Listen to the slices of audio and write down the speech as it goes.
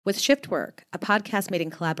With Shift Work, a podcast made in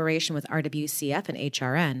collaboration with RWCF and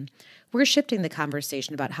HRN, we're shifting the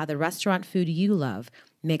conversation about how the restaurant food you love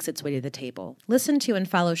makes its way to the table. Listen to and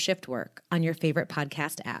follow Shift Work on your favorite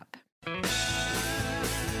podcast app.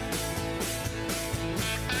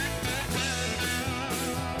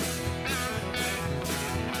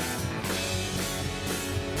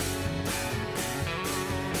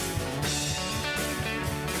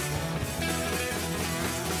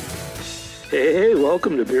 Hey,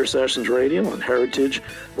 welcome to Beer Sessions Radio on Heritage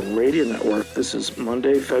Radio Network. This is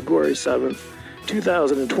Monday, February 7th,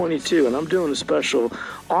 2022, and I'm doing a special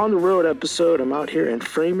on-the-road episode. I'm out here in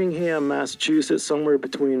Framingham, Massachusetts, somewhere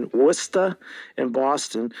between Worcester and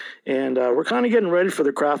Boston, and we're kind of getting ready for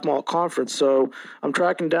the Craft Malt Conference, so I'm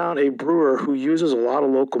tracking down a brewer who uses a lot of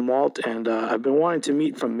local malt, and I've been wanting to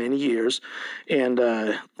meet for many years, and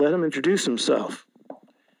let him introduce himself.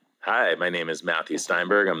 Hi, my name is Matthew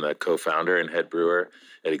Steinberg. I'm the co-founder and head brewer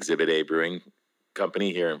at Exhibit A Brewing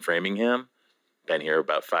Company here in Framingham. Been here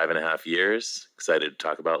about 5.5 years. Excited to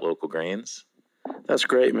talk about local grains. That's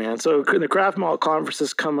great, man. So the Craft Malt Conference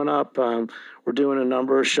is coming up. We're doing a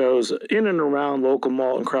number of shows in and around local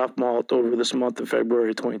malt and craft malt over this month of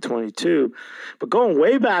February 2022. But going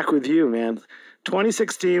way back with you, man,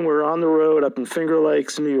 2016, we were on the road up in Finger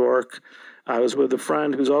Lakes, New York. I was with a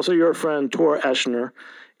friend who's also your friend, Tor Eschner.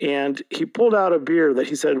 And he pulled out a beer that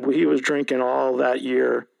he said he was drinking all that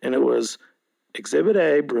year, and it was Exhibit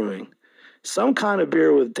A Brewing, some kind of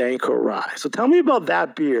beer with Danko rye. So tell me about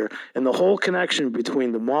that beer and the whole connection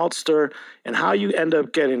between the maltster and how you end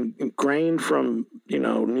up getting grain from,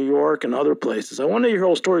 New York and other places. I want to hear your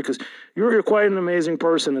whole story because you're quite an amazing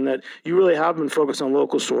person and that you really have been focused on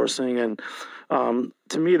local sourcing. And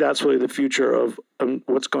to me, that's really the future of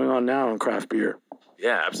what's going on now in craft beer.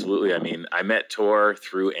 Yeah, absolutely. I mean, I met Tor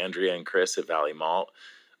through Andrea and Chris at Valley Malt.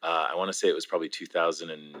 I want to say it was probably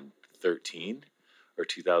 2013 or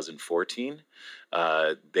 2014.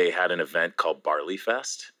 They had an event called Barley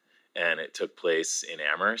Fest, and it took place in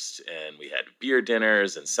Amherst. And we had beer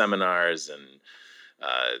dinners and seminars, and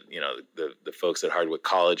the folks at Hardwick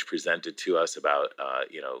College presented to us about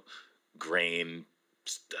grain,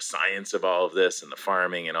 the science of all of this and the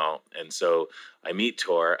farming and all. And so I meet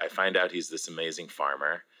Tor. I find out he's this amazing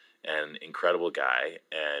farmer and incredible guy.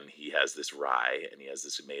 And he has this rye and he has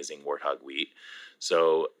this amazing warthog wheat.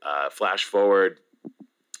 So flash forward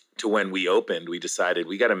to when we opened, we decided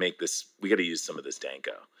we got to use some of this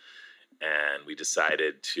Danko. And we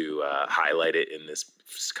decided to highlight it in this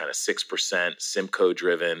kind of 6% Simcoe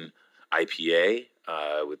driven IPA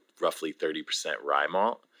with roughly 30% rye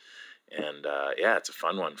malt. And it's a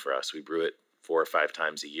fun one for us. We brew it 4 or 5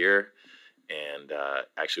 times a year. And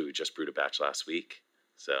actually, we just brewed a batch last week.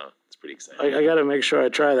 So it's pretty exciting. I got to make sure I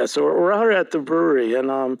try that. So we're out here at the brewery.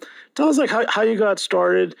 And tell us how you got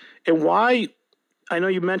started and why. I know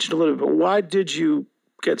you mentioned a little bit, but why did you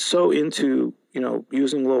get so into,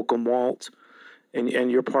 using local malt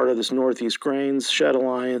and you're part of this Northeast Grains Shed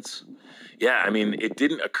Alliance? Yeah, I mean, it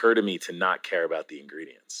didn't occur to me to not care about the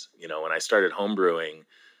ingredients. When I started homebrewing,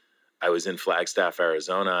 I was in Flagstaff,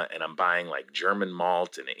 Arizona, and I'm buying like German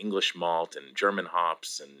malt and English malt and German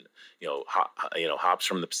hops and hops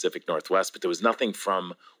from the Pacific Northwest. But there was nothing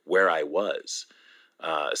from where I was,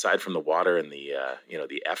 aside from the water and the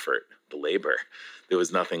effort, the labor. There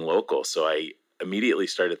was nothing local. So I immediately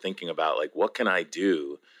started thinking about like, what can I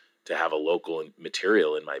do to have a local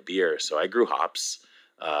material in my beer? So I grew hops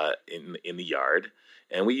in the yard,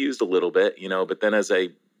 and we used a little bit, But then as I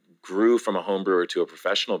grew from a home brewer to a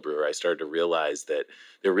professional brewer, I started to realize that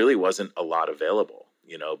there really wasn't a lot available.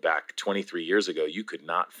 Back 23 years ago, you could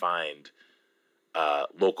not find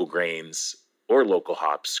local grains or local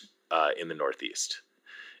hops in the Northeast.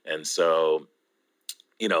 And so,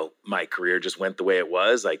 my career just went the way it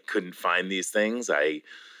was. I couldn't find these things. I,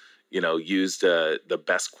 used the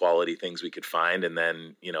best quality things we could find. And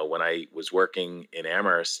then, when I was working in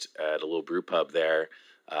Amherst at a little brew pub there,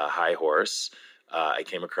 High Horse, I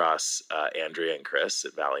came across Andrea and Chris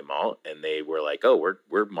at Valley Malt, and they were like, "Oh,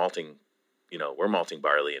 we're malting, we're malting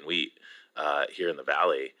barley and wheat here in the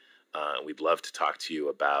Valley. We'd love to talk to you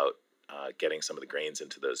about getting some of the grains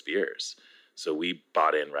into those beers." So we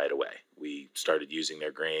bought in right away. We started using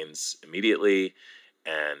their grains immediately,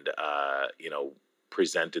 and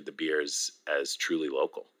presented the beers as truly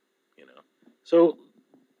local. So,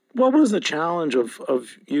 what was the challenge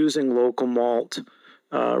of using local malt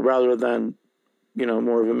rather than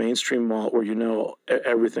more of a mainstream malt where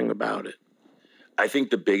everything about it? I think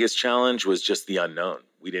the biggest challenge was just the unknown.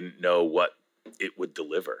 We didn't know what it would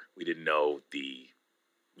deliver. We didn't know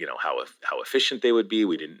how efficient they would be.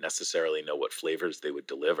 We didn't necessarily know what flavors they would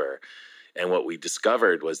deliver. And what we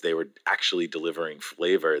discovered was they were actually delivering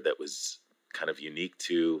flavor that was kind of unique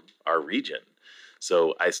to our region.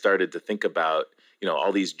 So I started to think about,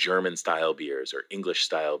 all these German style beers or English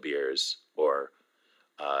style beers, or,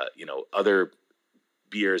 other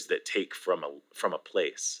beers that take from a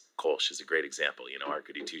place. Kolsch is a great example. Our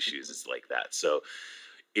Goody Two Shoes is like that. So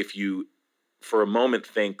if you, for a moment,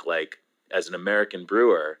 think like, as an American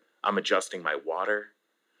brewer, I'm adjusting my water,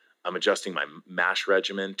 I'm adjusting my mash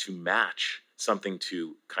regimen to match something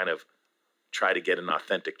to kind of try to get an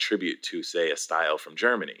authentic tribute to, say, a style from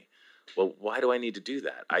Germany. Well, why do I need to do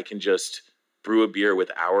that? I can just brew a beer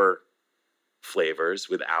with our flavors,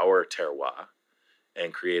 with our terroir,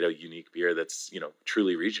 and create a unique beer that's,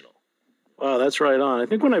 truly regional. Wow, that's right on. I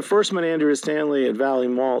think when I first met Andrea Stanley at Valley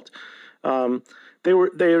Malt,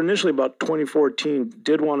 they initially, about 2014,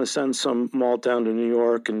 did want to send some malt down to New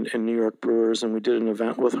York and New York brewers, and we did an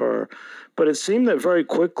event with her. But it seemed that very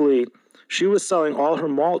quickly she was selling all her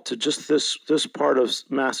malt to just this part of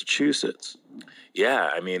Massachusetts.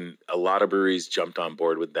 Yeah, I mean, a lot of breweries jumped on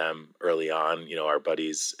board with them early on. Our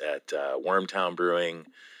buddies at Wormtown Brewing,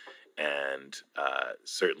 and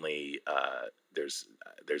certainly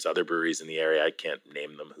there's other breweries in the area. I can't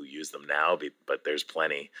name them who use them now, but there's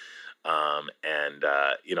plenty.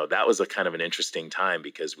 That was a kind of an interesting time,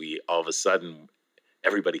 because we all of a sudden,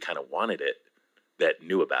 everybody kind of wanted it that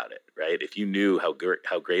knew about it, right? If you knew how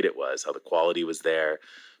great it was, how the quality was there,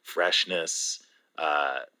 freshness,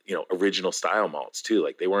 original style malts too.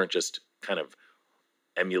 Like, they weren't just kind of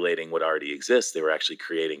emulating what already exists. They were actually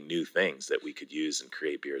creating new things that we could use and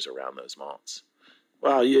create beers around those malts.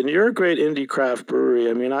 Wow, and you're a great indie craft brewery.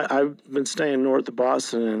 I mean, I've been staying north of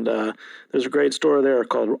Boston, and there's a great store there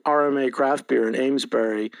called RMA Craft Beer in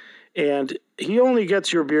Amesbury, and he only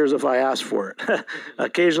gets your beers if I ask for it.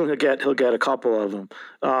 Occasionally, he'll get a couple of them.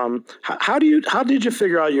 How did you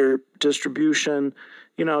figure out your distribution?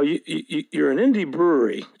 You're an indie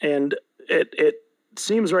brewery, and it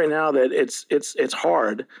seems right now that it's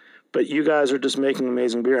hard. But you guys are just making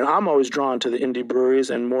amazing beer. And I'm always drawn to the indie breweries,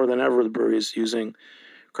 and more than ever, the breweries using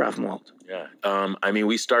craft malt. Yeah.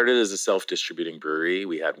 We started as a self-distributing brewery.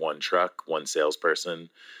 We had one truck, one salesperson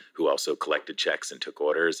who also collected checks and took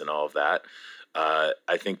orders and all of that.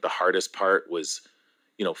 I think the hardest part was,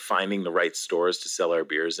 finding the right stores to sell our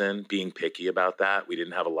beers in, being picky about that. We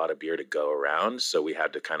didn't have a lot of beer to go around, so we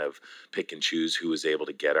had to kind of pick and choose who was able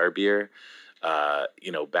to get our beer.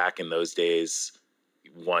 Back in those days,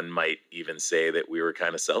 one might even say that we were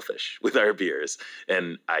kind of selfish with our beers,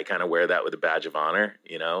 and I kind of wear that with a badge of honor.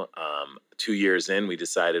 2 years in, we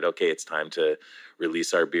decided, okay, it's time to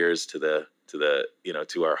release our beers to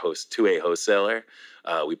a wholesaler.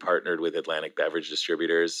 We partnered with Atlantic Beverage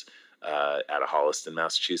Distributors out of Holliston,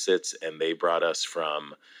 Massachusetts, and they brought us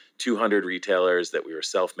from 200 retailers that we were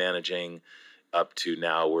self-managing up to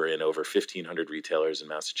now we're in over 1,500 retailers in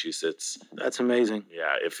Massachusetts. That's amazing.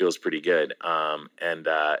 Yeah, it feels pretty good.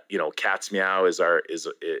 Cat's Meow is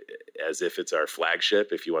as if it's our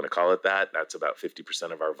flagship, if you want to call it that. That's about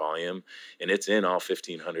 50% of our volume, and it's in all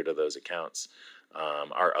 1,500 of those accounts.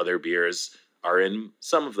 Our other beers are in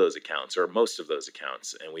some of those accounts or most of those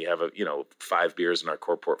accounts, and we have 5 beers in our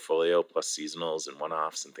core portfolio plus seasonals and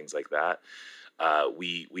one-offs and things like that.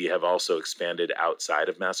 We have also expanded outside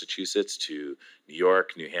of Massachusetts to New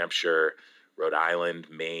York, New Hampshire, Rhode Island,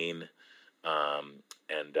 Maine.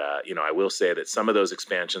 I will say that some of those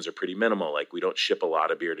expansions are pretty minimal. Like, we don't ship a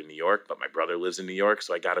lot of beer to New York, but my brother lives in New York,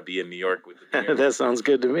 so I got to be in New York with the beer. That sounds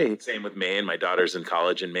good to me. Same with Maine. My daughter's in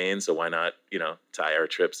college in Maine, so why not, tie our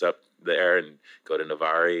trips up there and go to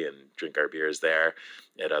Novari and drink our beers there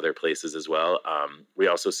at other places as well. We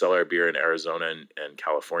also sell our beer in Arizona and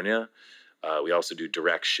California. We also do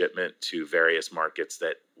direct shipment to various markets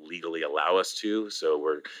that legally allow us to. So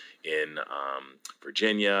we're in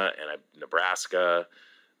Virginia and Nebraska,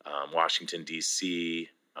 Washington, D.C.,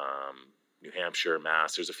 New Hampshire,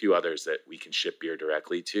 Mass. There's a few others that we can ship beer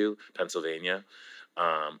directly to. Pennsylvania.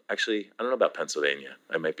 Actually, I don't know about Pennsylvania.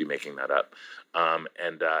 I might be making that up.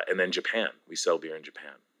 And then Japan. We sell beer in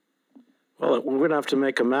Japan. Well, we're going to have to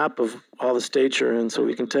make a map of all the states you're in so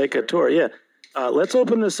we can take a tour. Yeah. Let's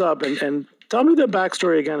open this up and tell me the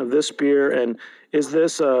backstory again of this beer. And is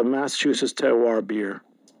this a Massachusetts terroir beer?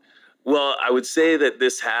 Well, I would say that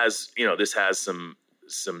this has some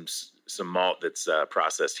malt that's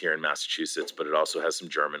processed here in Massachusetts, but it also has some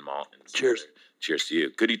German malt. Cheers. Cheers to you.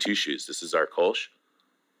 Goody Two Shoes. This is our Kolsch.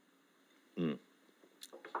 And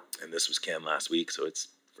this was canned last week, so it's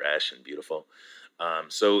fresh and beautiful.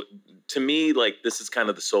 So to me, this is kind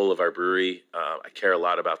of the soul of our brewery. I care a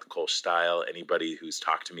lot about the Kolsch style. Anybody who's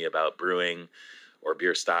talked to me about brewing or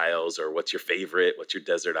beer styles, or what's your favorite, what's your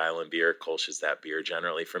desert island beer. Kolsch is that beer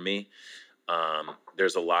generally for me.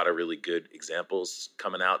 There's a lot of really good examples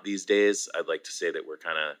coming out these days. I'd like to say that we're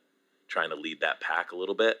kind of trying to lead that pack a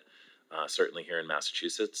little bit, certainly here in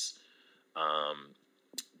Massachusetts.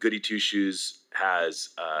 Goody Two Shoes has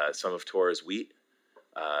some of Tora's wheat.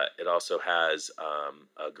 It also has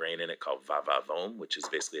a grain in it called Va Va Voom, which is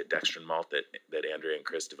basically a dextrin malt that Andrea and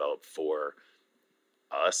Chris developed for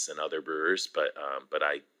us and other brewers. But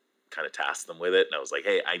I kind of tasked them with it, and I was like,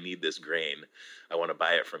 hey, I need this grain. I want to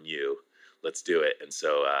buy it from you. Let's do it. And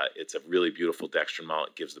so it's a really beautiful dextrin malt.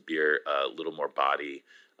 It gives the beer a little more body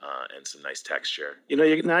and some nice texture. Now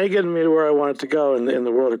you're getting me to where I wanted to go in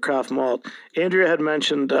the world of craft malt. Andrea had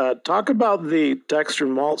mentioned, talk about the dextrin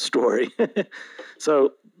malt story.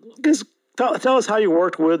 So just tell us how you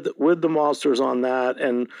worked with the maltsters on that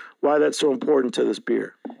and why that's so important to this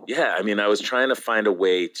beer. Yeah, I mean, I was trying to find a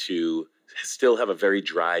way to still have a very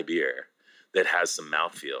dry beer that has some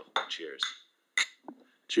mouthfeel. Cheers.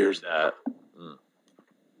 Cheers.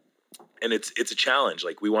 And it's a challenge.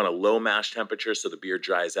 Like, we want a low mash temperature so the beer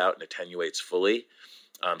dries out and attenuates fully.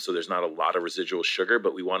 So there's not a lot of residual sugar,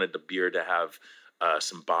 but we wanted the beer to have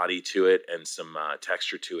some body to it and some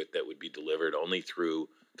texture to it that would be delivered only through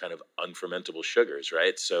kind of unfermentable sugars,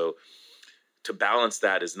 right? So to balance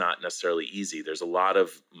that is not necessarily easy. There's a lot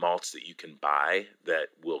of malts that you can buy that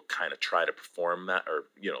will kind of try to perform that, or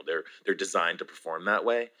they're designed to perform that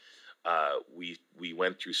way. We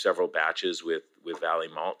went through several batches with Valley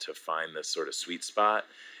Malt to find this sort of sweet spot,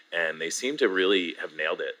 and they seem to really have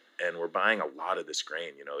nailed it. And we're buying a lot of this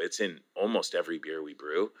grain. It's in almost every beer we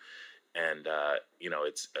brew, and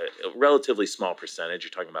it's a relatively small percentage.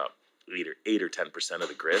 You're talking about 8 or 10% of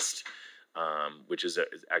the grist, which is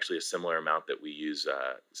actually a similar amount that we use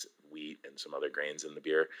wheat and some other grains in the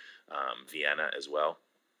beer, Vienna as well.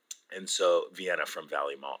 And so Vienna from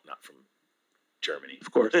Valley Malt, not from Germany,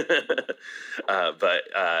 of course.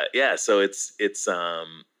 So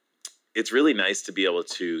it's really nice to be able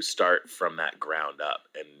to start from that ground up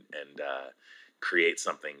and create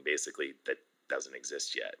something basically that doesn't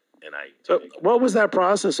exist yet. So what was that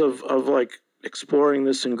process of like exploring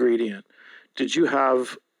this ingredient? Did you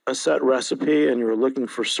have a set recipe and you were looking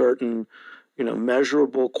for certain,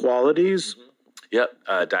 measurable qualities? Mm-hmm.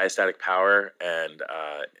 Yep. Diastatic power and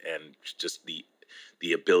just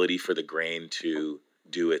the ability for the grain to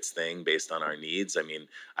do its thing based on our needs. I mean,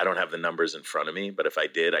 I don't have the numbers in front of me, but if I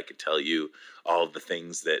did, I could tell you all of the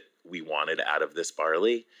things that we wanted out of this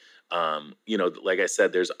barley. Like I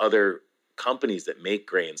said, there's other companies that make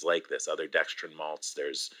grains like this, other dextrin malts.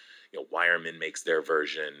 There's, Weyermann makes their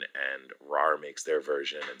version, and Rahr makes their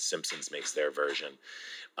version, and Simpson's makes their version.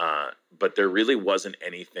 But there really wasn't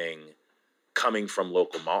anything coming from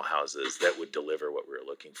local malt houses that would deliver what we were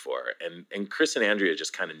looking for. And Chris and Andrea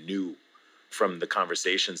just kind of knew from the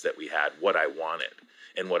conversations that we had what I wanted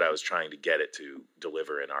and what I was trying to get it to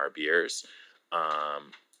deliver in our beers.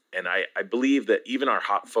 And I believe that even our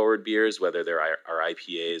hop-forward beers, whether they're our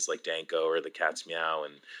IPAs like Danko or the Cat's Meow,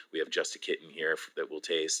 and we have Just a Kitten here that we'll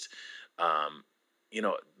taste,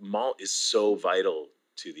 malt is so vital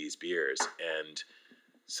to these beers. And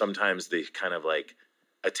sometimes the kind of like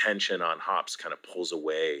attention on hops kind of pulls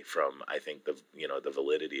away from, I think, the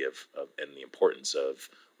validity of and the importance of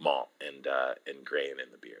malt and grain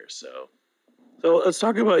in the beer. So let's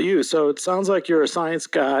talk about you. So it sounds like you're a science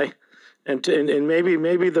guy. And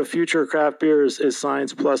maybe the future of craft beer is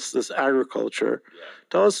science plus this agriculture. Yeah.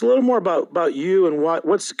 Tell us a little more about you and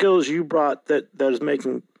what skills you brought that is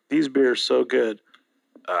making these beers so good.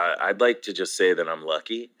 I'd like to just say that I'm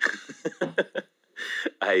lucky.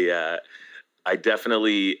 I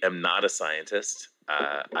definitely am not a scientist.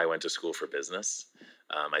 I went to school for business.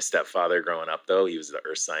 My stepfather growing up, though, he was the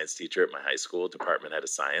earth science teacher at my high school, department head of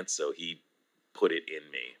science. So he put it in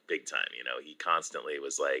me big time. He constantly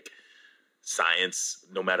was like, science,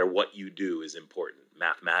 no matter what you do, is important.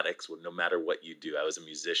 Mathematics, no matter what you do. I was a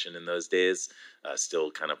musician in those days, still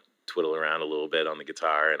kind of twiddle around a little bit on the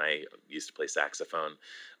guitar, and I used to play saxophone.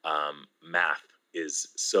 Math is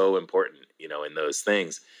so important, in those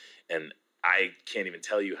things. And I can't even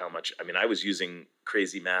tell you how much, I was using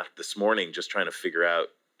crazy math this morning just trying to figure out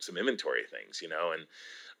some inventory things,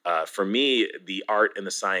 and for me, the art and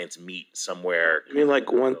the science meet somewhere. You mean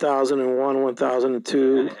like 1001,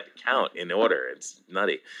 1002? I had to count in order. It's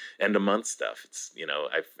nutty. End of month stuff. It's,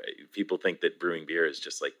 people think that brewing beer is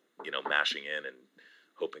just like, mashing in and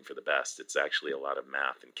hoping for the best. It's actually a lot of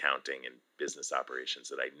math and counting and business operations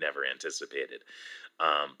that I never anticipated.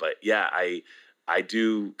 But yeah, I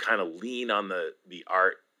do kind of lean on the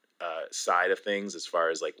art side of things as far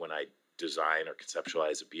as like when I design or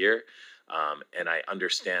conceptualize a beer. And I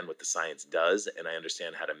understand what the science does, and I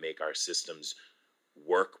understand how to make our systems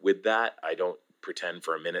work with that. I don't pretend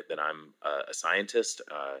for a minute that I'm a scientist,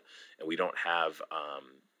 and we don't have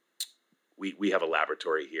we have a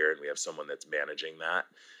laboratory here, and we have someone that's managing that,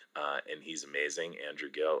 and he's amazing, Andrew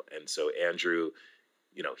Gill. And so Andrew,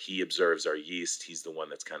 he observes our yeast. He's the one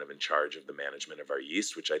that's kind of in charge of the management of our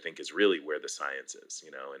yeast, which I think is really where the science is,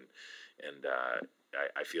 and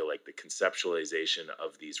I feel like the conceptualization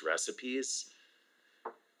of these recipes,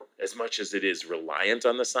 as much as it is reliant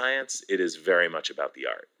on the science, it is very much about the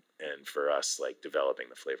art. And for us, like developing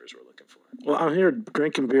the flavors we're looking for. Well, I'm here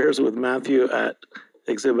drinking beers with Matthew at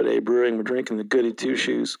Exhibit A Brewing. We're drinking the Goody Two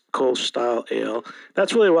Shoes Kolsch style ale.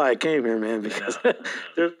 That's really why I came here, man, because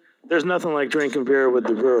there's nothing like drinking beer with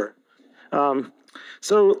the brewer.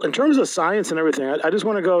 So in terms of science and everything, I just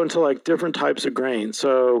want to go into like different types of grain.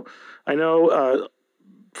 So I know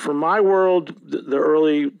for my world, the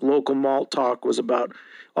early local malt talk was about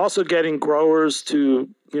also getting growers to,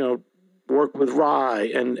 work with rye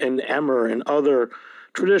and emmer and other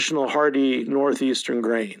traditional hardy Northeastern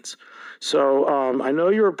grains. So I know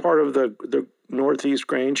you're a part of the Northeast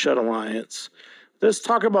Grain Shed Alliance. Let's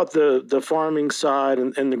talk about the farming side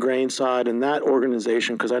and the grain side and that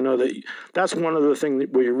organization, because I know that's one of the things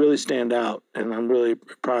where you really stand out, and I'm really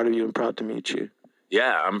proud of you and proud to meet you.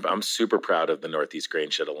 Yeah, I'm super proud of the Northeast Grain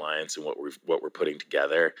Shed Alliance and what we're putting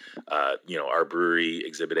together. Our brewery,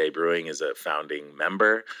 Exhibit A Brewing, is a founding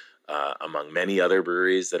member among many other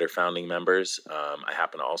breweries that are founding members. I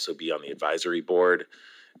happen to also be on the advisory board,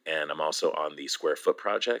 and I'm also on the Square Foot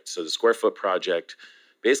Project. So the Square Foot Project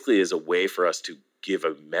basically is a way for us to give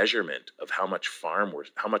a measurement of how much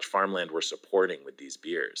farmland we're supporting with these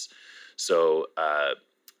beers. So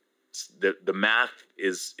the math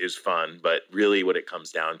is fun, but really what it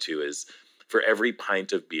comes down to is for every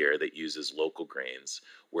pint of beer that uses local grains,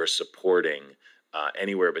 we're supporting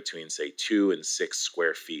anywhere between, say, 2 and 6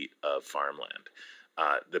 square feet of farmland.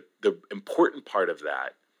 The important part of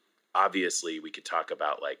that, obviously, we could talk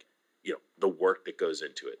about the work that goes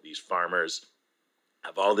into it. These farmers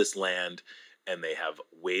have all this land, and they have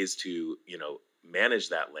ways to manage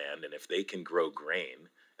that land. And if they can grow grain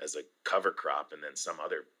as a cover crop, and then some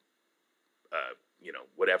other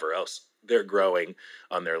whatever else they're growing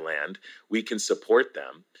on their land, we can support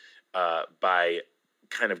them by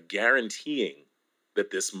kind of guaranteeing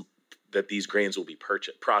that these grains will be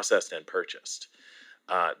processed and purchased.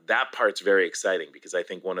 That part's very exciting, because I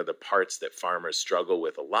think one of the parts that farmers struggle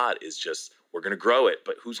with a lot is just, we're going to grow it,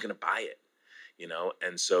 but who's going to buy it?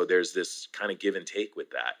 And so there's this kind of give and take with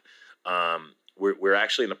that. We're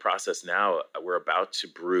actually in the process now. We're about to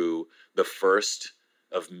brew the first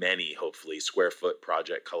of many, hopefully, Square Foot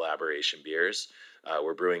Project collaboration beers.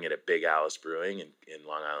 We're brewing it at Big Alice Brewing in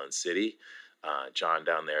Long Island City. John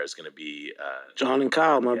down there is going to be John and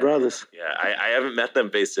Kyle, my brothers. Yeah, I haven't met them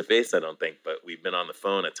face to face, I don't think, but we've been on the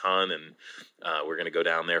phone a ton, and we're going to go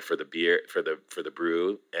down there for the beer, for the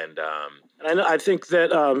brew, and I think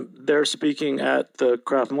that they're speaking at the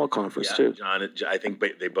Craft Malt Conference too. John, I think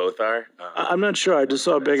they both are. I'm not sure. I just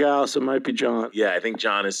saw Big Alice. It might be John. Yeah, I think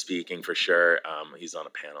John is speaking for sure. He's on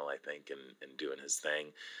a panel, I think, and doing his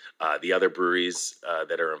thing. The other breweries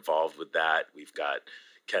that are involved with that, we've got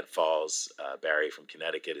Kent Falls, Barry from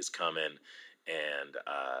Connecticut is coming, and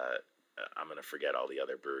I'm going to forget all the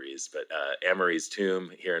other breweries, but Emery's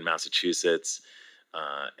Tomb here in Massachusetts,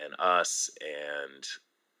 and us, and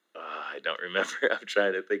I don't remember. I'm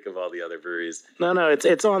trying to think of all the other breweries. No,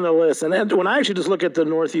 it's on the list. And then when I actually just look at the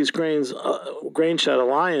Northeast Grain Shed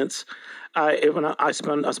Alliance, I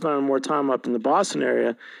spend more time up in the Boston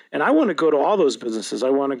area, and I want to go to all those businesses. I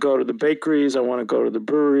want to go to the bakeries. I want to go to the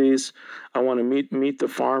breweries. I want to meet the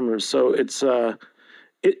farmers. So it's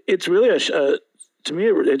really to me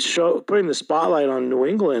it's putting the spotlight on New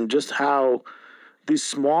England, just how these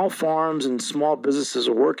small farms and small businesses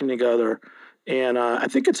are working together. And I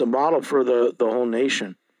think it's a model for the whole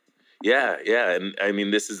nation. Yeah. And I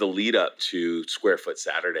mean, this is the lead up to Square Foot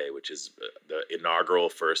Saturday, which is the inaugural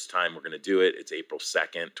first time we're going to do it. It's April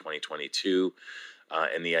 2nd, 2022.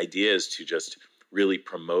 And the idea is to just really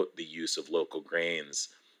promote the use of local grains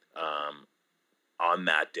on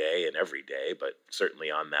that day and every day, but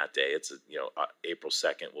certainly on that day. It's, April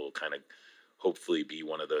 2nd will kind of hopefully be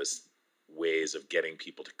one of those ways of getting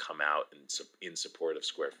people to come out and in support of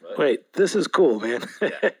Square Foot. Wait, this is cool, man.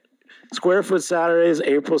 Yeah. Square Foot Saturday is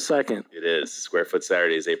April 2nd. It is. Square Foot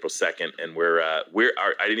Saturday is April 2nd, and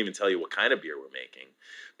I didn't even tell you what kind of beer we're making,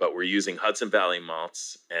 but we're using Hudson Valley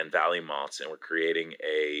malts and Valley malts, and we're creating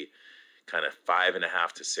a kind of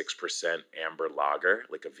 5.5% to 6% amber lager,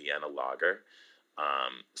 like a Vienna lager.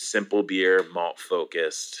 Simple beer, malt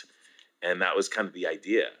focused, And that was kind of the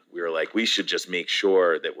idea. We were like, we should just make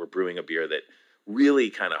sure that we're brewing a beer that really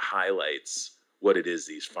kind of highlights what it is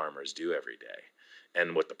these farmers do every day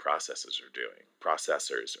and what the processors are doing.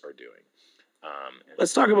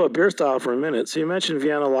 Let's talk about beer style for a minute. So you mentioned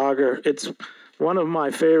Vienna Lager. It's one of my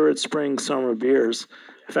favorite spring summer beers.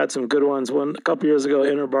 I've had some good ones. A couple years ago,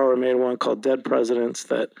 Interbauer made one called Dead Presidents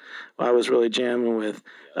that I was really jamming with.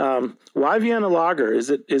 Why Vienna Lager? Is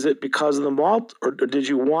it because of the malt, or did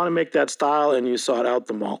you want to make that style and you sought out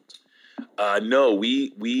the malt? No,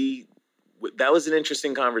 we that was an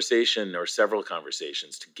interesting conversation, or several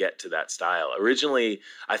conversations, to get to that style. Originally,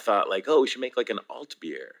 I thought like, we should make like an alt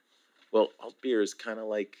beer. Well, alt beer is kind of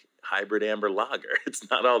like hybrid amber lager. It's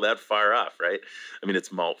not all that far off, right? I mean,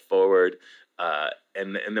 it's malt forward.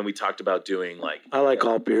 And then we talked about doing like... I like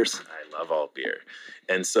alt beers. I love alt beer.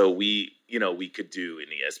 And so we could do an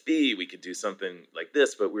ESB, we could do something like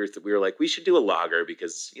this, but we were like, we should do a lager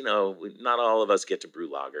because, not all of us get to brew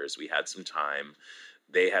lagers. We had some time.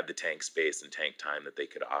 They had the tank space and tank time that they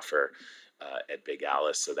could offer at Big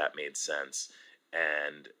Alice, so that made sense.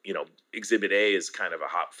 And Exhibit A is kind of a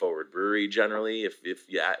hop forward brewery generally. If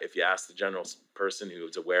you ask the general person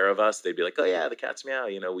who's aware of us, they'd be like, oh yeah, the Cat's Meow.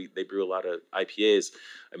 They brew a lot of IPAs.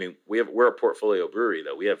 I mean, we're a portfolio brewery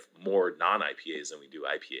though. We have more non-IPAs than we do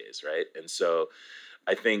IPAs, right? And so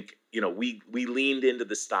I think we leaned into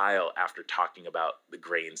the style after talking about the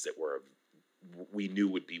grains that we knew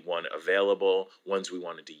would be available, ones we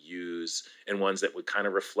wanted to use, and ones that would kind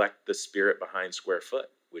of reflect the spirit behind Square Foot,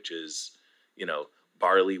 which is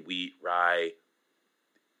barley, wheat, rye,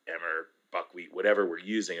 emmer, buckwheat, whatever we're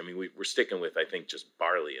using. I mean, we're sticking with, I think, just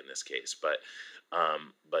barley in this case. But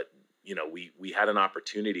we had an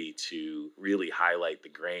opportunity to really highlight the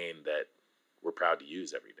grain that we're proud to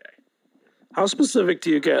use every day. How specific do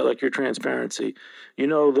you get, like your transparency?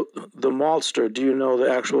 The maltster, do you know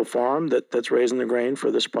the actual farm that's raising the grain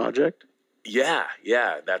for this project? Yeah.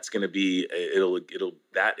 That's going to be,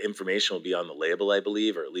 that information will be on the label, I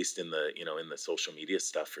believe, or at least in the, in the social media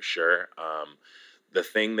stuff for sure. The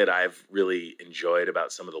thing that I've really enjoyed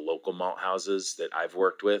about some of the local malt houses that I've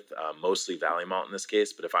worked with, mostly Valley Malt in this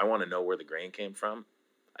case, but if I want to know where the grain came from,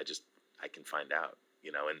 I can find out,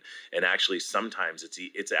 and actually sometimes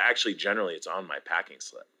it's actually generally it's on my packing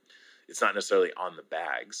slip. It's not necessarily on the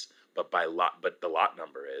bags, but the lot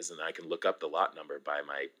number is, and I can look up the lot number by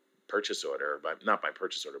my purchase order, not my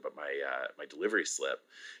purchase order, but my delivery slip,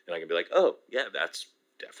 and I can be like, oh yeah, that's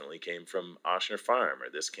definitely came from Ochsner Farm, or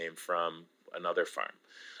this came from another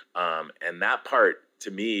farm, and that part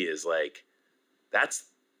to me is like that's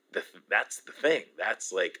the thing.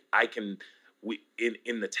 That's like in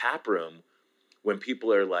the tap room when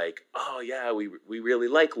people are like, oh yeah, we really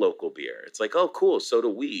like local beer. It's like, oh cool, so do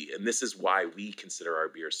we, and this is why we consider our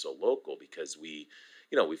beer so local, because we've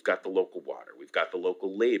got the local water, we've got the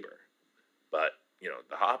local labor, but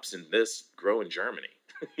the hops in this grow in Germany,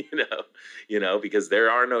 because there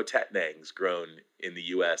are no Tettnangs grown in the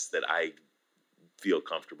U.S. that I feel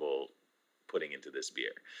comfortable putting into this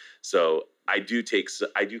beer. So I do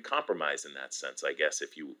compromise in that sense, I guess,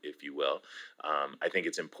 if you will. I think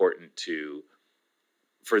it's important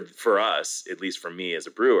for us, at least for me as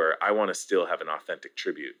a brewer, I want to still have an authentic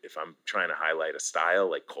tribute. If I'm trying to highlight a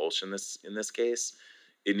style like Kolsch in this case,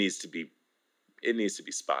 it needs to be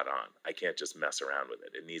spot on. I can't just mess around with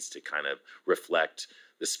it. It needs to kind of reflect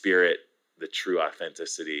the spirit, the true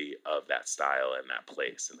authenticity of that style and that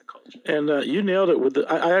place and the culture. And you nailed it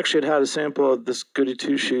I actually had a sample of this Goody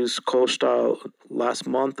Two Shoes Kolsch style last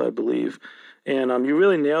month, I believe. And you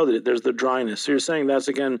really nailed it. There's the dryness. So you're saying that's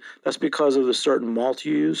because of the certain malt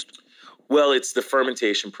you used? Well, it's the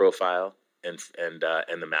fermentation profile and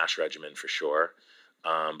the mash regimen for sure.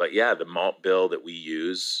 But yeah, the malt bill that we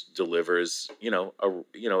use delivers,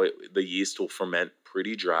 the yeast will ferment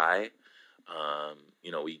pretty dry.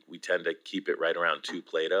 We tend to keep it right around 2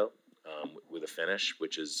 Plato with a finish,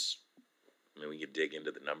 which is, we could dig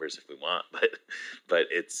into the numbers if we want, but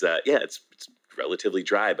it's relatively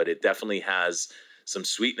dry, but it definitely has some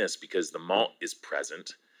sweetness because the malt is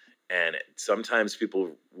present. And sometimes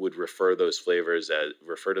people would refer to those flavors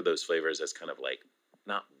as kind of like,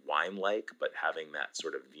 not wine-like, but having that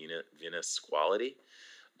sort of vinous quality.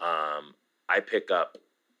 I pick up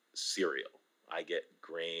cereal. I get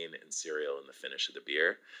grain and cereal in the finish of the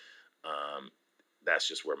beer. That's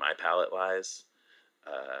just where my palate lies.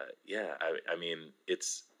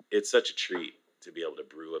 It's such a treat to be able to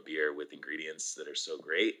brew a beer with ingredients that are so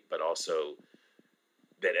great, but also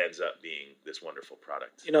that ends up being this wonderful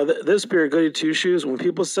product. This beer, Goody Two Shoes, when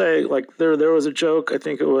people say, like, there was a joke, I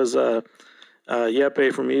think it was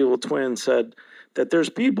Yeppe from Evil Twin said, that there's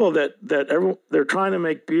people they're trying to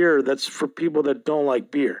make beer that's for people that don't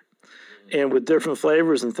like beer, and with different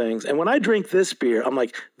flavors and things. And when I drink this beer, I'm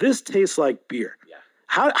like, this tastes like beer. Yeah.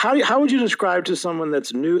 How would you describe to someone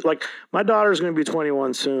that's new? Like, my daughter's going to be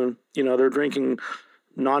 21 soon. You know, they're drinking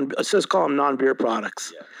it says call them non-beer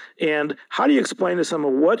products. Yeah. And how do you explain to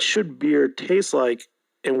someone what should beer taste like,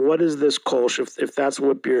 and what is this Kolsch if that's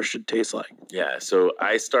what beer should taste like? Yeah, so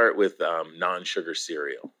I start with non-sugar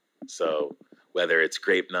cereal. So whether it's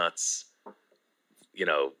grape nuts,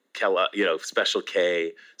 Special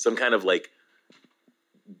K, some kind of like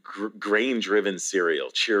grain-driven cereal,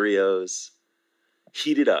 Cheerios,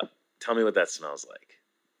 heat it up. Tell me what that smells like.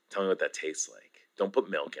 Tell me what that tastes like. Don't put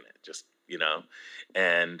milk in it, just,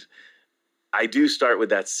 and I do start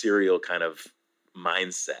with that cereal kind of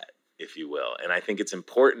mindset, if you will. And I think it's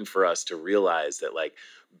important for us to realize that like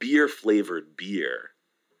beer-flavored beer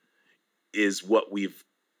is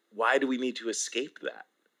why do we need to escape that?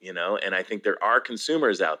 And I think there are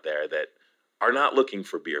consumers out there that are not looking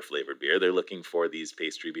for beer-flavored beer. They're looking for these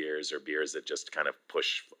pastry beers or beers that just kind of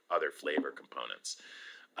push other flavor components.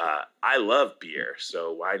 I love beer,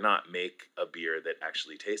 so why not make a beer that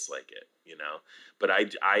actually tastes like it, But I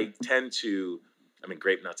tend to,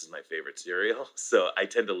 grape nuts is my favorite cereal, so I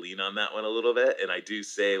tend to lean on that one a little bit. And I do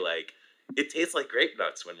say, like, it tastes like grape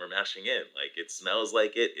nuts when we're mashing in. Like, it smells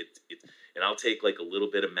like it. And I'll take like a little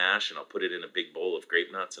bit of mash and I'll put it in a big bowl of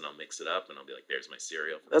grape nuts and I'll mix it up and I'll be like, there's my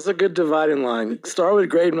cereal. That's a good dividing line. Start with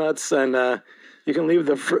grape nuts and you can leave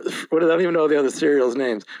I don't even know the other cereals'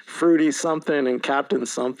 names. Fruity something and Captain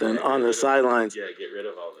something on the sidelines. Yeah, get rid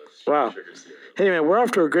of all those sugar cereal. Hey, man, we're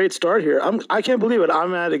off to a great start here. I can't believe it.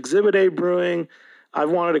 I'm at Exhibit A Brewing. I've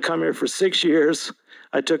wanted to come here for 6 years.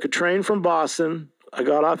 I took a train from Boston. I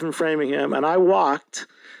got off in Framingham, and I walked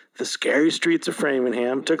the scary streets of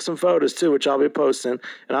Framingham. Took some photos, too, which I'll be posting.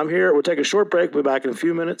 And I'm here. We'll take a short break. We'll be back in a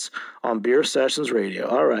few minutes on Beer Sessions Radio.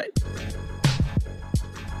 All right.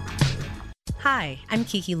 Hi, I'm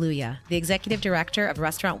Kiki Luya, the Executive Director of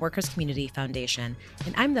Restaurant Workers Community Foundation,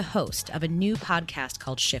 and I'm the host of a new podcast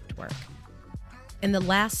called Shift Work. In the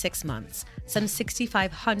last 6 months, some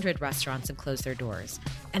 6,500 restaurants have closed their doors,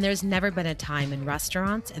 and there's never been a time when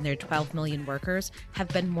restaurants and their 12 million workers have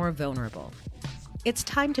been more vulnerable. It's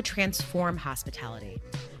time to transform hospitality.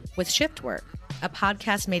 With Shift Work, a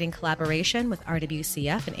podcast made in collaboration with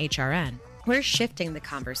RWCF and HRN, we're shifting the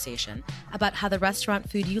conversation about how the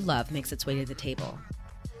restaurant food you love makes its way to the table.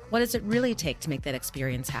 What does it really take to make that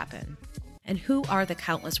experience happen? And who are the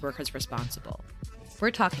countless workers responsible? We're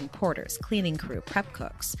talking porters, cleaning crew, prep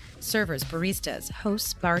cooks, servers, baristas,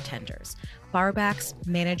 hosts, bartenders, barbacks,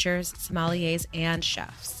 managers, sommeliers, and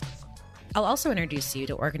chefs. I'll also introduce you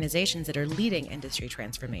to organizations that are leading industry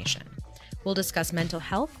transformation. We'll discuss mental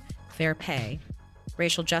health, fair pay,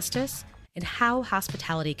 racial justice, and how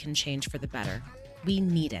hospitality can change for the better. We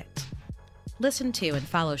need it. Listen to and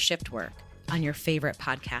follow Shift Work on your favorite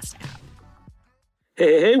podcast app.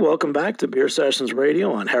 Hey, welcome back to Beer Sessions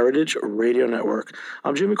Radio on Heritage Radio Network.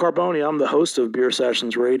 I'm Jimmy Carboni. I'm the host of Beer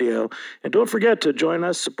Sessions Radio. And don't forget to join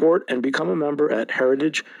us, support, and become a member at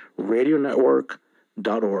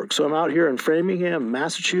heritageradionetwork.org. So I'm out here in Framingham,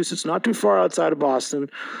 Massachusetts, not too far outside of Boston,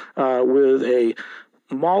 with a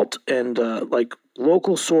malt and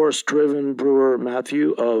local source-driven brewer,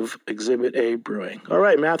 Matthew of Exhibit A Brewing. All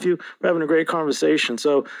right, Matthew, we're having a great conversation.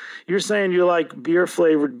 So you're saying you like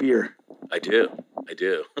beer-flavored beer. I do.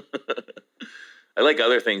 I like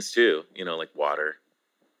other things too, like water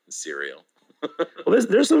and cereal. Well,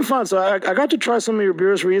 there's some fun. So I got to try some of your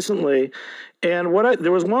beers recently, and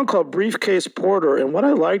there was one called Briefcase Porter, and what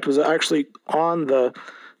I liked was actually on the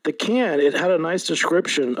can, it had a nice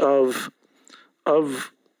description of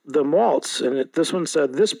the malts, and this one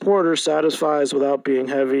said, "This porter satisfies without being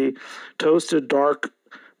heavy, toasted dark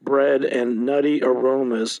bread and nutty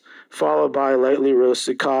aromas, followed by lightly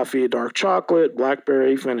roasted coffee, dark chocolate,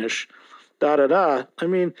 blackberry finish, da-da-da." I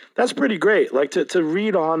mean, that's pretty great. Like, to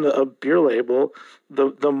read on a beer label,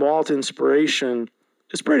 the malt inspiration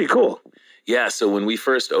is pretty cool. Yeah, so when we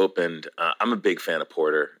first opened, I'm a big fan of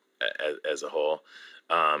porter as a whole.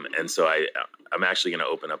 And so I'm actually going to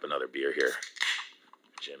open up another beer here.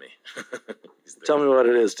 Jimmy. Tell me what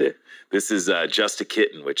it is, too. This is Just a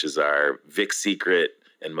Kitten, which is our Vic Secret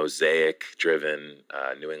and Mosaic-driven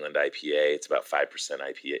New England IPA. It's about 5%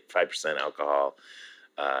 IPA, 5% alcohol.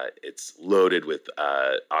 It's loaded with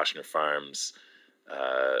Oshner Farms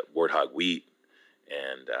Warthog wheat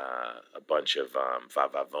and a bunch of Va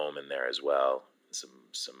Va Voom in there as well.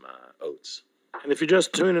 Some oats. And if you're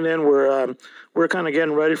just tuning in, we're kind of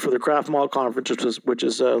getting ready for the Craft Malt Conference, which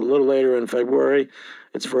is a little later in February.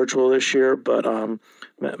 It's virtual this year, but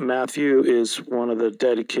Matthew is one of the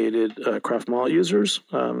dedicated craft malt users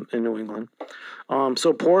in New England.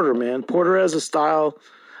 So porter, man, porter as a style,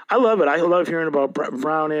 I love it. I love hearing about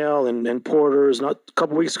brown ale and porters. A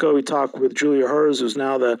couple weeks ago, we talked with Julia Herz, who's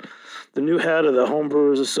now the new head of the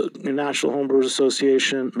National Homebrewers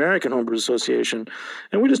Association, American Homebrewers Association.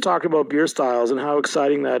 And we just talked about beer styles and how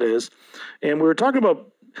exciting that is. And we were talking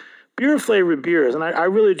about beer-flavored beers. And I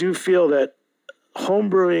really do feel that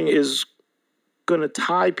homebrewing is going to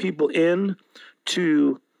tie people in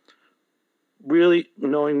to really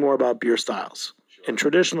knowing more about beer styles. Sure. And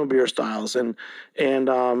traditional beer styles. And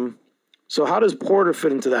so how does porter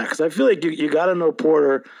fit into that? Because I feel like you got to know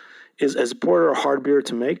porter. Is porter a hard beer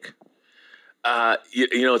to make?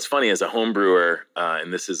 You know, it's funny, as a home brewer,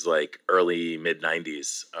 and this is like early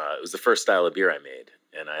mid-90s, it was the first style of beer I made,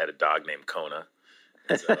 and I had a dog named Kona.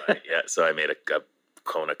 So I made a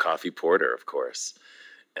Kona coffee porter, of course,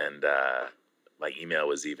 and my email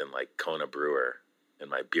was even like Kona Brewer, and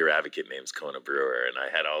my beer advocate name's Kona Brewer, and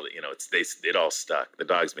I had all the, you know, it all stuck. The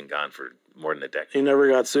dog's been gone for more than a decade. You never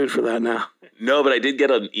got sued for that now? No, but I did get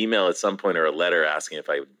an email at some point, or a letter asking if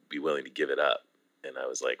I would be willing to give it up. And I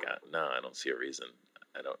was like, no, I don't see a reason.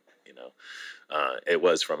 I don't, you know. It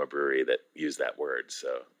was from a brewery that used that word.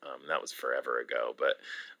 So that was forever ago. But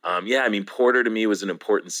yeah, I mean, porter to me was an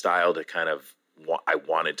important style to kind of, I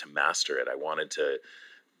wanted to master it. I wanted to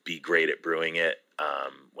be great at brewing it.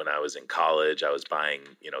 When I was in college, I was buying,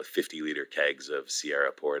 50-liter kegs of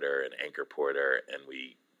Sierra Porter and Anchor Porter, and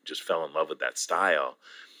we just fell in love with that style.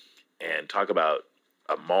 And talk about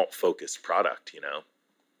a malt-focused product,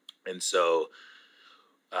 And so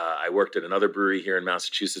I worked at another brewery here in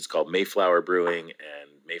Massachusetts called Mayflower Brewing, and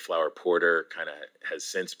Mayflower Porter kind of has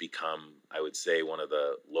since become, I would say, one of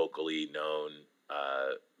the locally known,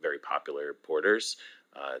 very popular porters.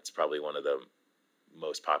 It's probably one of the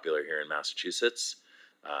most popular here in Massachusetts.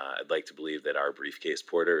 I'd like to believe that our Briefcase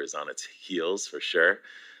Porter is on its heels for sure.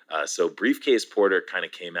 So Briefcase Porter kind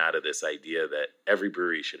of came out of this idea that every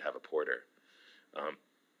brewery should have a porter.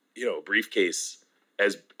 Briefcase,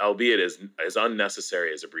 albeit as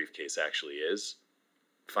unnecessary as a briefcase actually is,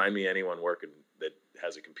 find me anyone working that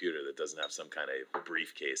has a computer that doesn't have some kind of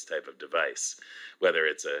briefcase type of device, whether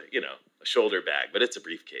it's a shoulder bag, but it's a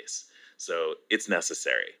briefcase. So it's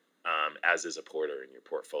necessary, as is a porter in your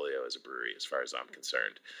portfolio as a brewery, as far as I'm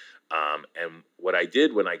concerned. And what I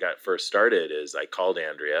did when I got first started is I called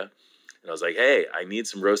Andrea and I was like, hey, I need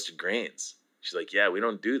some roasted grains. She's like, yeah, we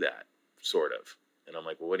don't do that, sort of. And I'm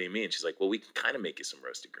like, well, what do you mean? She's like, well, we can kind of make you some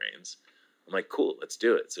roasted grains. I'm like, cool, let's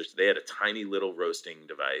do it. So they had a tiny little roasting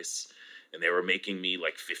device, and they were making me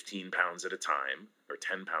like 15 pounds at a time or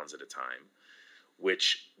 10 pounds at a time,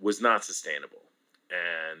 which was not sustainable.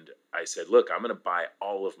 And I said, look, I'm going to buy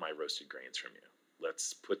all of my roasted grains from you.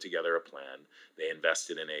 Let's put together a plan. They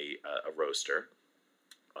invested in a roaster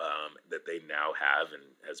that they now have and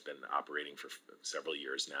has been operating for several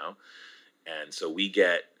years now. And so we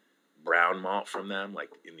get brown malt from them, like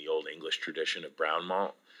in the old English tradition of brown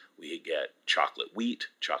malt. We get chocolate wheat,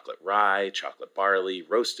 chocolate rye, chocolate barley,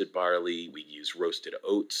 roasted barley. We use roasted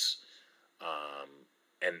oats,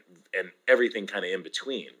 and everything kind of in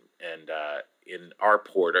between. And in our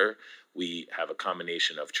porter, we have a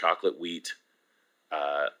combination of chocolate wheat,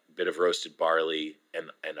 bit of roasted barley, and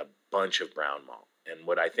a bunch of brown malt. And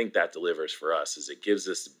what I think that delivers for us is it gives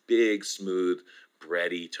us big, smooth,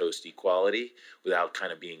 bready, toasty quality without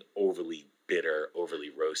kind of being overly bitter,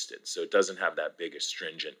 overly roasted. So it doesn't have that big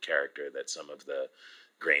astringent character that some of the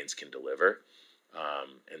grains can deliver.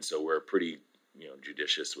 And so we're pretty,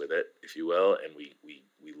 judicious with it, if you will. And we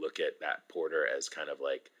look at that porter as kind of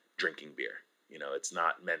like drinking beer. It's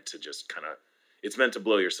not meant to just it's meant to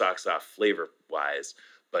blow your socks off flavor wise,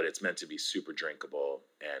 but it's meant to be super drinkable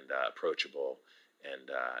and approachable.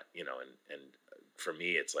 And, and for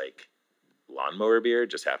me, it's like, lawnmower beer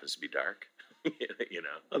just happens to be dark,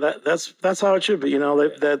 That's how it should be.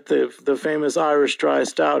 That the famous Irish dry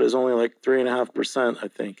stout is only like 3.5%, I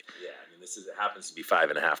think. Yeah, I mean, it happens to be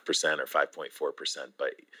 5.5% or 5.4%,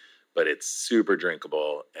 but it's super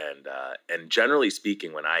drinkable. And generally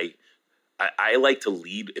speaking, when I like to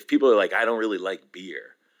lead, if people are like, I don't really like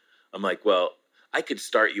beer, I'm like, well, I could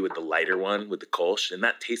start you with the lighter one with the Kolsch, and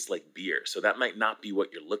that tastes like beer. So that might not be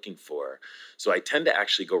what you're looking for. So I tend to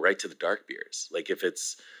actually go right to the dark beers. Like if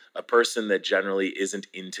it's a person that generally isn't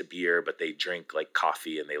into beer, but they drink like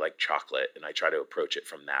coffee and they like chocolate, and I try to approach it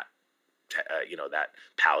from that that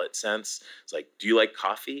palate sense. It's like, do you like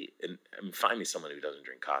coffee? And find me someone who doesn't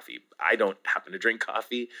drink coffee. I don't happen to drink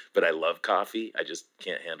coffee, but I love coffee. I just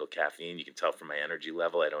can't handle caffeine. You can tell from my energy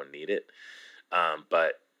level, I don't need it.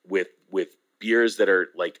 But with beers that are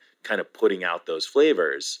like kind of putting out those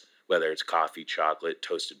flavors, whether it's coffee, chocolate,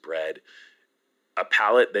 toasted bread, a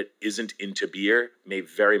palate that isn't into beer may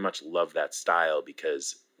very much love that style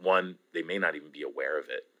because, one, they may not even be aware of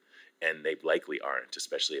it. And they likely aren't,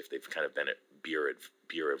 especially if they've kind of been at beer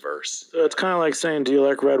averse. So it's kind of like saying, do you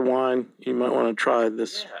like red wine? You might want to try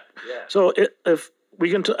this. Yeah. So if we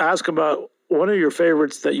can ask about one of your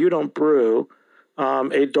favorites that you don't brew,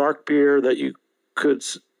 a dark beer that you could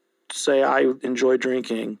say I enjoy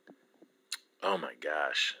drinking. Oh my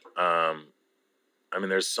gosh.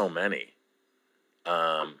 There's so many.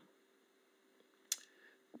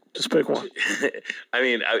 Just pick one. I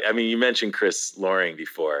mean, you mentioned Chris Loring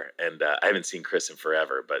before, and I haven't seen Chris in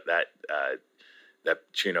forever, but that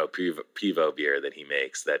Chino Pivo beer that he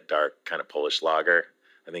makes, that dark kind of Polish lager,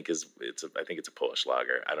 I think it's a Polish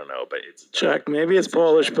lager. I don't know, but it's Czech. Maybe it's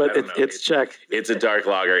Polish, but it's Czech. It's a dark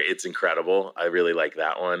lager. It's incredible. I really like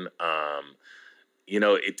that one.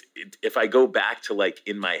 If I go back to like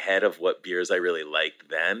in my head of what beers I really liked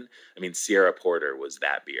then, Sierra Porter was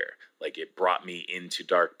that beer. Like it brought me into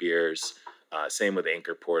dark beers. Same with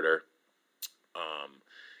Anchor Porter.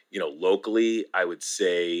 Locally, I would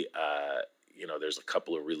say, there's a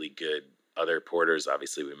couple of really good other porters.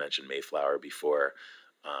 Obviously, we mentioned Mayflower before.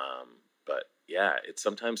 But yeah, it's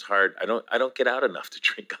sometimes hard. I don't get out enough to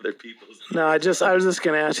drink other people's. No, I was just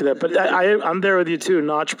going to ask you that, but I'm there with you too.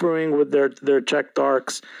 Notch Brewing with their Czech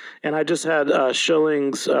darks, and I just had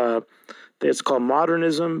Schilling's. It's called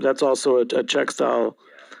Modernism. That's also a Czech style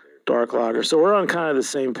dark lager. So we're on kind of the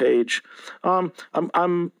same page. I'm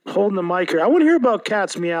holding the mic here. I want to hear about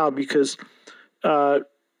Cat's Meow because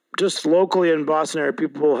just locally in Boston area,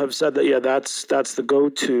 people have said that that's the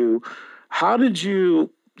go-to. How did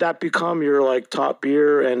that become your like top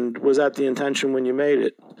beer, and was that the intention when you made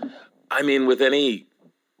it? With any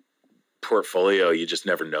portfolio, you just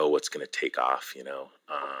never know what's going to take off,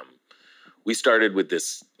 We started with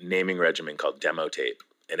this naming regimen called Demo Tape,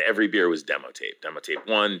 and every beer was Demo Tape. Demo Tape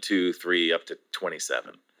 1, 2, 3, up to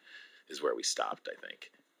 27 is where we stopped, I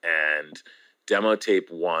think. And Demo Tape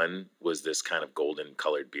 1 was this kind of golden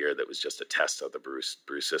colored beer that was just a test of the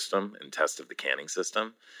brew system and test of the canning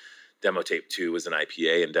system. Demo Tape 2 was an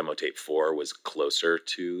IPA, and Demo Tape 4 was closer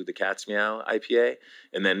to the Cat's Meow IPA.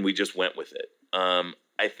 And then we just went with it.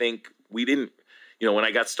 I think we didn't, when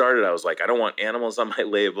I got started, I was like, I don't want animals on my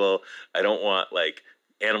label. I don't want like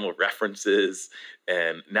animal references.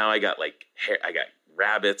 And now I got like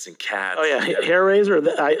rabbits and cats. Oh yeah, Hair Razor.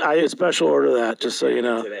 I special order that, just so you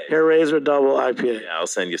know. Today. Hair Razor double IPA. Yeah, I'll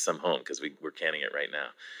send you some home because we're canning it right now.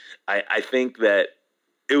 I think that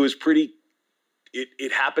it was pretty.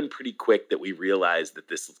 It happened pretty quick that we realized that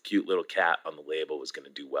this cute little cat on the label was going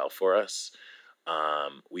to do well for us.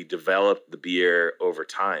 We developed the beer over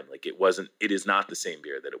time. Like it is not the same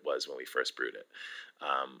beer that it was when we first brewed it.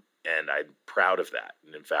 And I'm proud of that.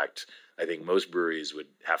 And in fact, I think most breweries would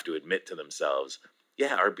have to admit to themselves,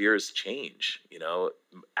 yeah, our beers change,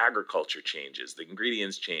 agriculture changes, the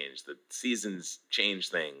ingredients change, the seasons change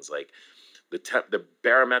things, like the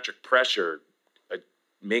barometric pressure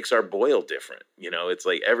makes our boil different. It's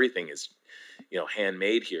like everything is,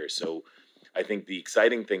 handmade here. So I think the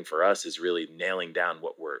exciting thing for us is really nailing down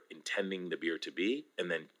what we're intending the beer to be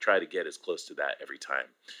and then try to get as close to that every time.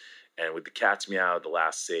 And with the Cat's Meow, the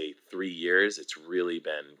last, say, 3 years, it's really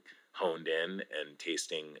been honed in and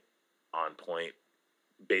tasting on point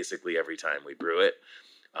basically every time we brew it.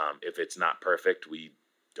 If it's not perfect, we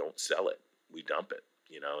don't sell it. We dump it,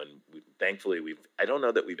 and thankfully I don't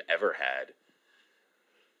know that we've ever had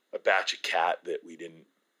a batch of cat that we didn't,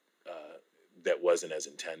 that wasn't as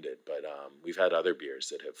intended, but we've had other beers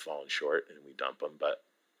that have fallen short and we dump them. But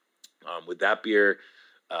with that beer,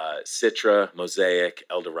 Citra, Mosaic,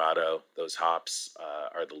 Eldorado, those hops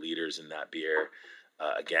are the leaders in that beer.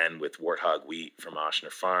 Again, with Warthog wheat from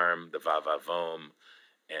Oshner Farm, the Va Va Vom,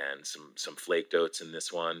 and some flaked oats in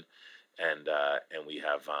this one, and we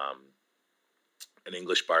have an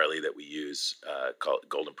English barley that we use called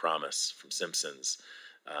Golden Promise from Simpsons,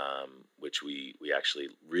 which we actually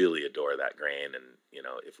really adore that grain. And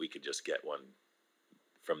if we could just get one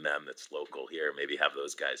from them that's local here, maybe have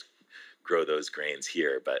those guys grow those grains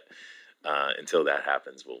here. But until that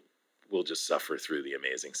happens, we'll just suffer through the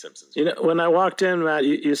amazing Simpsons. When I walked in, Matt,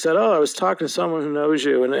 you said, "Oh, I was talking to someone who knows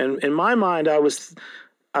you," and in my mind,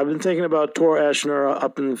 I've been thinking about Tor Eschner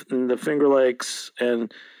up in the Finger Lakes,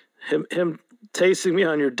 and him tasting me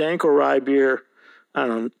on your Danko Rye beer I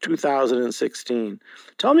don't know, 2016.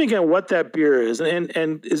 Tell me again what that beer is,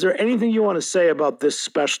 and is there anything you want to say about this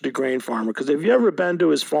specialty grain farmer? Because if you've ever been to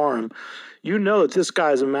his farm, you know that this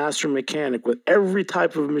guy is a master mechanic with every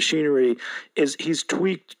type of machinery. He's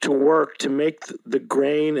tweaked to work to make the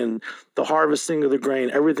grain and the harvesting of the grain,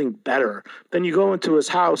 everything better. Then you go into his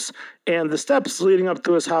house, and the steps leading up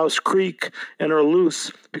to his house creak and are loose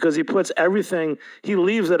because he puts everything, he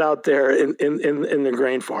leaves it out there in the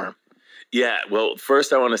grain farm. Yeah, well,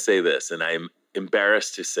 first I want to say this, and I'm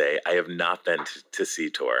embarrassed to say I have not been to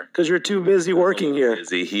Seator. Because you're too busy working here.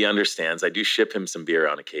 Busy. He understands. I do ship him some beer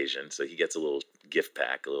on occasion, so he gets a little gift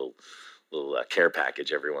pack, a little care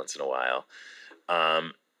package every once in a while.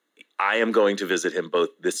 I am going to visit him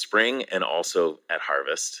both this spring and also at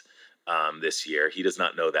Harvest this year. He does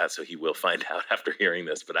not know that, so he will find out after hearing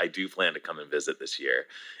this, but I do plan to come and visit this year,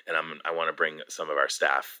 and I want to bring some of our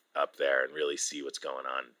staff up there and really see what's going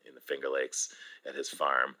on in the Finger Lakes at his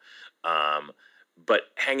farm. But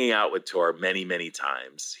hanging out with Tor many, many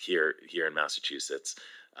times here in Massachusetts,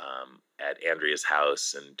 at Andrea's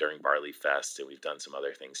house and during Barley Fest, and we've done some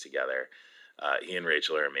other things together. He and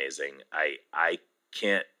Rachel are amazing. I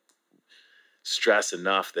can't stress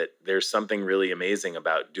enough that there's something really amazing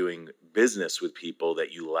about doing business with people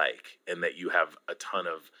that you like and that you have a ton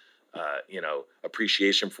of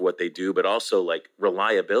appreciation for what they do, but also like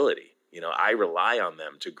reliability. I rely on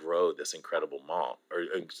them to grow this incredible malt,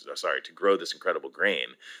 to grow this incredible grain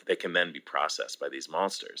that can then be processed by these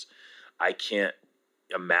maltsters. I can't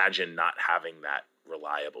imagine not having that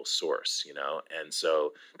reliable source, and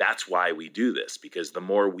so that's why we do this, because the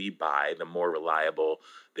more we buy, the more reliable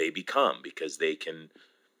they become, because they can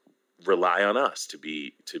rely on us to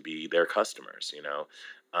be their customers,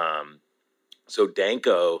 so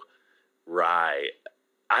Danko rye,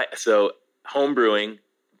 so home brewing,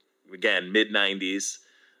 again, mid 90s.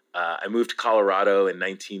 I moved to Colorado in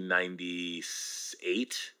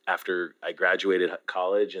 1998 after I graduated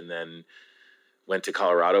college, and then went to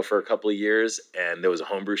Colorado for a couple of years, and there was a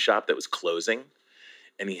homebrew shop that was closing,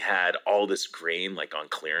 and he had all this grain like on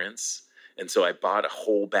clearance. And so I bought a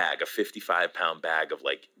whole bag, a 55-pound bag of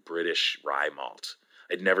like British rye malt.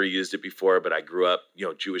 I'd never used it before, but I grew up,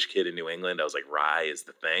 Jewish kid in New England. I was like, rye is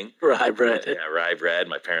the thing. Rye bread. Yeah, rye bread.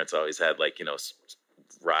 My parents always had like,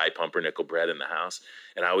 rye pumpernickel bread in the house.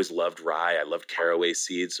 And I always loved rye. I loved caraway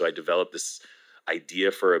seeds. So I developed this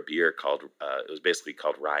idea for a beer called, it was basically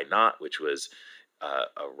called Rye Not, which was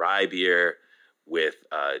a rye beer with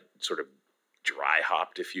sort of dry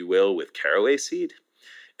hopped, if you will, with caraway seed.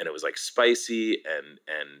 And it was like spicy and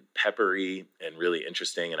peppery and really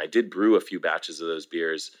interesting. And I did brew a few batches of those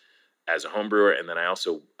beers as a home brewer. And then I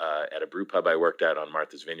also, at a brew pub I worked at on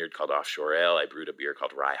Martha's Vineyard called Offshore Ale, I brewed a beer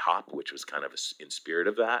called Rye Hop, which was kind of in spirit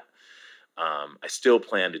of that. I still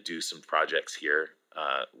plan to do some projects here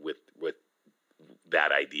with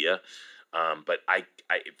that idea. But I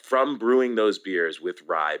from brewing those beers with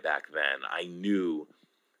rye back then, I knew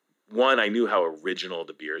how original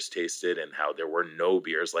the beers tasted and how there were no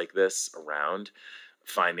beers like this around.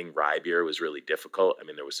 Finding rye beer was really difficult. I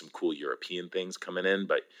mean, there was some cool European things coming in,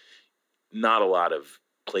 but not a lot of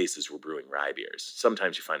places were brewing rye beers.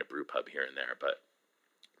 Sometimes you find a brew pub here and there, but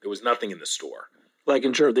there was nothing in the store. Like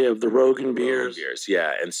in Germany, they have the Rogan beers.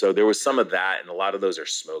 Yeah. And so there was some of that, and a lot of those are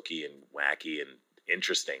smoky and wacky and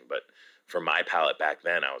interesting. But for my palate back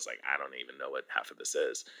then, I was like, I don't even know what half of this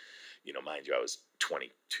is. Mind you, I was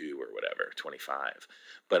 22 or whatever, 25.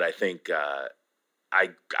 But I think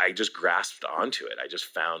I just grasped onto it. I just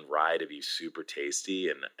found rye to be super tasty,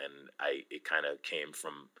 and it kind of came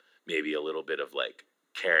from maybe a little bit of like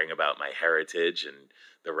caring about my heritage and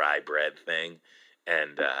the rye bread thing,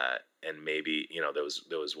 and maybe there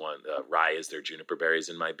was one rye is there juniper berries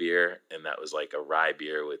in my beer, and that was like a rye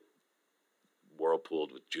beer with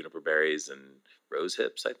whirlpooled with juniper berries and rose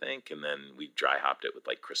hips, I think, and then we dry hopped it with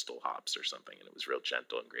like crystal hops or something, and it was real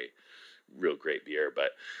gentle and great, real great beer.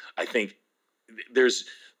 But I think there's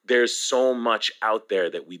so much out there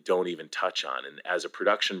that we don't even touch on, and as a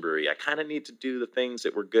production brewery, I kind of need to do the things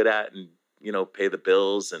that we're good at and pay the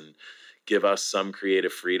bills and give us some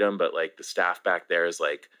creative freedom. But like the staff back there is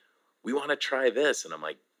like, we want to try this, and I'm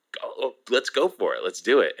like, let's go for it, let's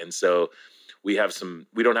do it. And so we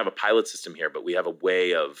don't have a pilot system here, but we have a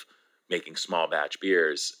way of making small batch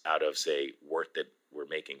beers out of, say, wort that we're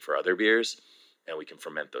making for other beers. And we can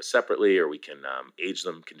ferment those separately, or we can age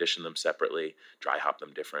them, condition them separately, dry hop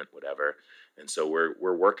them different, whatever. And so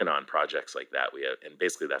we're working on projects like that. And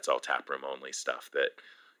basically that's all taproom only stuff that,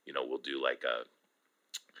 we'll do like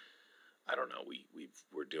I don't know,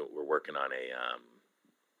 we're working on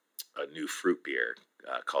a new fruit beer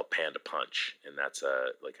called Panda Punch, and that's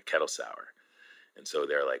like a kettle sour. And so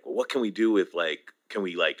they're like, well, what can we do with can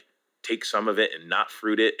we take some of it and not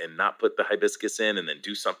fruit it and not put the hibiscus in and then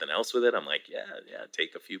do something else with it? I'm like, yeah,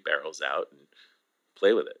 take a few barrels out and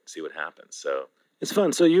play with it, see what happens. So it's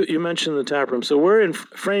fun. So you mentioned the tap room. So we're in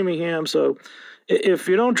Framingham. So if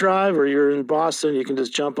you don't drive or you're in Boston, you can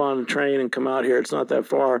just jump on a train and come out here. It's not that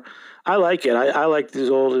far. I like it. I like these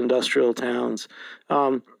old industrial towns.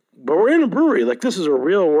 But we're in a brewery. Like, this is a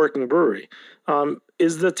real working brewery.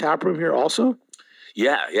 Is the tap room here also?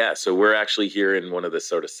 Yeah. So we're actually here in one of the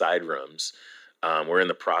sort of side rooms. We're in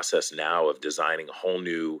the process now of designing a whole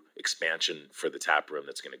new expansion for the tap room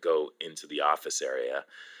that's going to go into the office area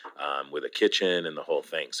with a kitchen and the whole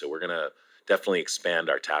thing. So we're going to definitely expand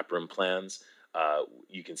our tap room plans.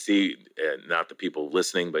 You can see, not the people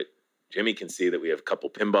listening, but Jimmy can see that we have a couple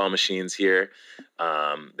pinball machines here.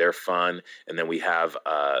 They're fun. And then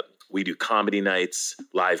we do comedy nights,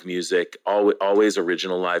 live music, always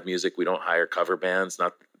original live music. We don't hire cover bands.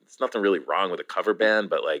 There's nothing really wrong with a cover band,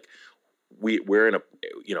 but like we're in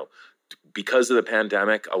because of the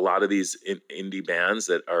pandemic, a lot of these indie bands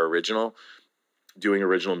that are doing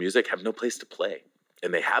original music have no place to play.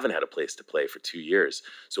 And they haven't had a place to play for 2 years.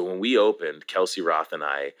 So when we opened, Kelsey Roth and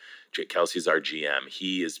Kelsey's our GM.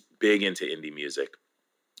 He is big into indie music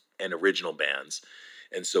and original bands.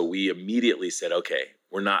 And so we immediately said, okay,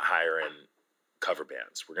 we're not hiring cover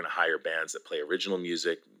bands. We're going to hire bands that play original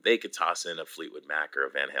music. They could toss in a Fleetwood Mac or a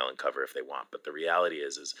Van Halen cover if they want. But the reality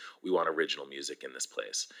is we want original music in this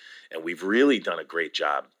place. And we've really done a great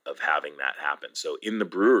job of having that happen. So in the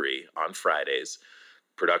brewery on Fridays,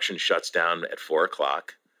 production shuts down at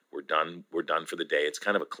 4:00. We're done for the day. It's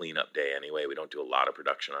kind of a cleanup day anyway. We don't do a lot of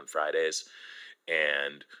production on Fridays.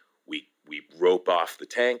 And we rope off the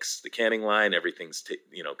tanks, the canning line, everything's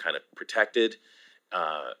kind of protected.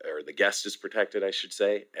 Or the guest is protected, I should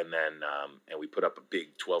say. And then and we put up a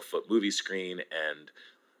big 12-foot movie screen and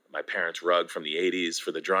my parents' rug from the 80s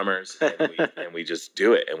for the drummers. And we just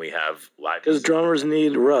do it. And we have live. Because drummers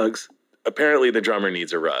need rugs. Apparently the drummer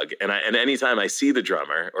needs a rug. And anytime I see the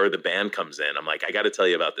drummer or the band comes in, I'm like, I got to tell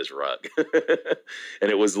you about this rug.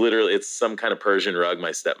 And it's some kind of Persian rug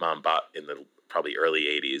my stepmom bought in the probably early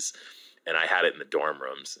 80s. And I had it in the dorm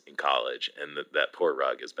rooms in college. And that poor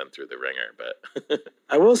rug has been through the ringer. But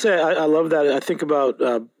I will say, I love that. I think about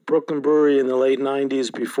Brooklyn Brewery in the late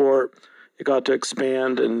 90s before it got to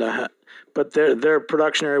expand. But their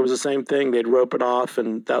production area was the same thing. They'd rope it off,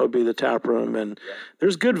 and that would be the tap room. And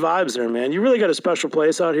there's good vibes there, man. You really got a special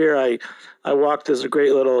place out here. I walked. There's a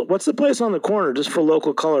great little. What's the place on the corner just for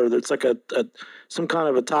local color? That's like some kind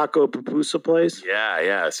of a taco pupusa place.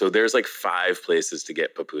 Yeah. So there's like 5 places to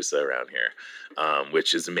get pupusa around here,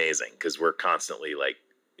 which is amazing because we're constantly like,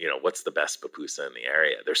 what's the best pupusa in the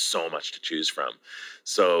area? There's so much to choose from.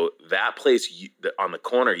 So that place on the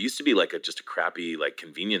corner used to be like just a crappy like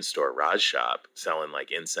convenience store, Raj shop, selling like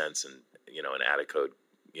incense and an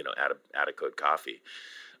Attacode coffee.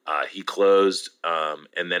 He closed,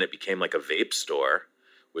 and then it became like a vape store,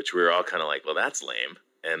 which we were all kind of like, well, that's lame.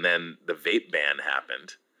 And then the vape ban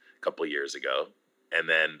happened a couple of years ago. And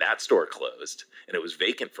then that store closed, and it was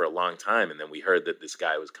vacant for a long time. And then we heard that this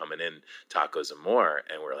guy was coming in, Tacos and More,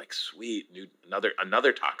 and we're like, sweet,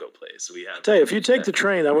 another taco place. I'll tell you, if you take the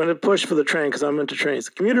train, I want to push for the train because I'm into trains.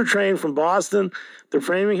 The commuter train from Boston, the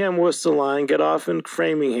Framingham-Worcester line, get off in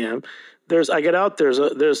Framingham. I get out, there's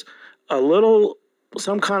a little,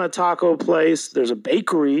 some kind of taco place. There's a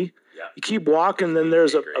bakery. Yeah. You keep walking, then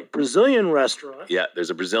there's a Brazilian restaurant. Yeah, there's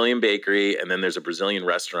a Brazilian bakery, and then there's a Brazilian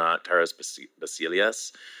restaurant, Taras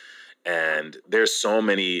Basilias. And there's so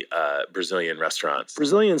many Brazilian restaurants.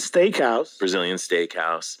 Brazilian steakhouse.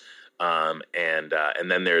 And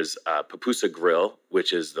then there's Pupusa Grill,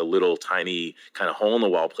 which is the little tiny kind of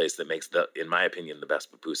hole-in-the-wall place that makes, in my opinion, the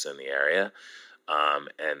best pupusa in the area.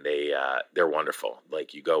 And they're wonderful.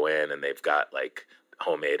 Like, you go in, and they've got, like,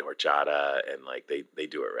 homemade horchata, and like they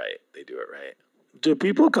do it right. Do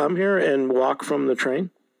people come here and walk from the train?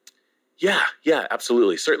 Yeah,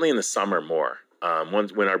 absolutely. Certainly in the summer more.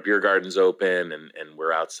 When our beer garden's open and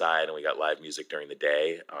we're outside and we got live music during the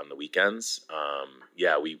day on the weekends,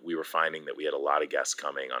 we were finding that we had a lot of guests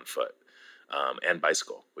coming on foot and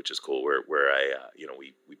bicycle, which is cool. Where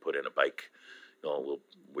we put in a bike,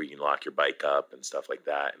 where you can lock your bike up and stuff like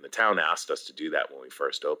that. And the town asked us to do that when we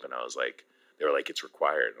first opened. They were like, it's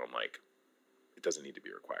required. And I'm like, it doesn't need to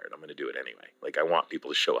be required. I'm going to do it anyway. Like, I want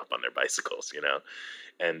people to show up on their bicycles,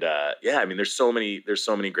 And there's so many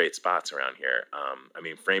great spots around here.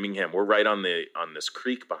 Framingham, we're right on this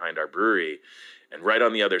creek behind our brewery, and right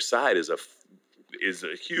on the other side is a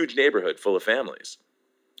huge neighborhood full of families.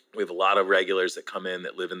 We have a lot of regulars that come in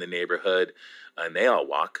that live in the neighborhood, and they all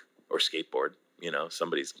walk or skateboard.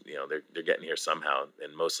 somebody's, they're getting here somehow,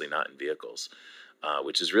 and mostly not in vehicles,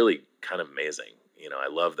 which is really kind of amazing. I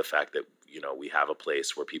love the fact that, we have a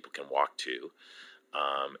place where people can walk to,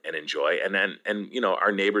 and enjoy. And then,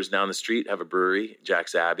 our neighbors down the street have a brewery,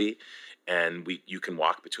 Jack's Abbey, and you can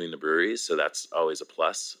walk between the breweries. So that's always a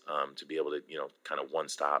plus, to be able to, kind of one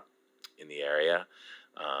stop in the area.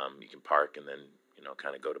 You can park and then,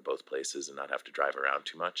 kind of go to both places and not have to drive around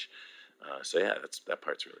too much. So yeah, that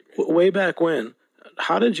part's really great. Way back when,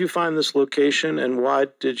 how did you find this location, and why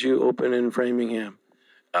did you open in Framingham?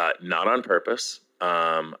 Not on purpose.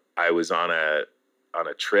 I was on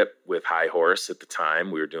a trip with High Horse at the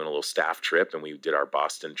time. We were doing a little staff trip, and we did our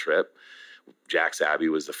Boston trip. Jack's Abbey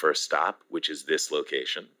was the first stop, which is this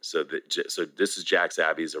location. So this is Jack's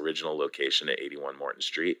Abbey's original location at 81 Morton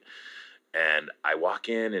Street. And I walk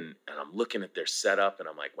in and I'm looking at their setup, and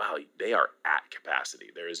I'm like, wow, they are at capacity.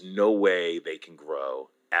 There is no way they can grow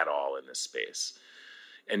at all in this space.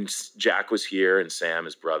 And Jack was here, and Sam,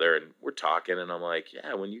 his brother, and we're talking, and I'm like,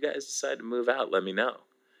 yeah, when you guys decide to move out, let me know.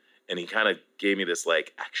 And he kind of gave me this,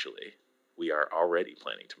 like, actually, we are already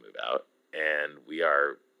planning to move out, and we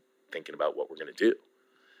are thinking about what we're going to do.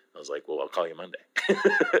 I was like, well, I'll call you Monday.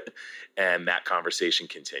 And that conversation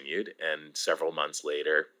continued. And several months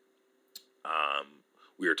later,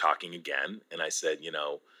 we were talking again. And I said,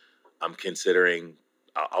 I'm considering,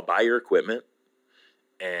 I'll buy your equipment,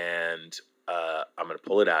 and I'm going to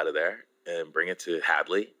pull it out of there and bring it to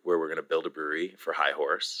Hadley, where we're going to build a brewery for High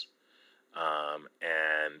Horse.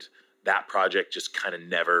 And that project just kind of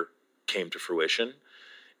never came to fruition.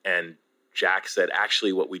 And Jack said,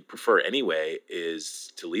 actually, what we'd prefer anyway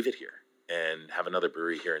is to leave it here and have another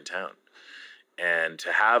brewery here in town. And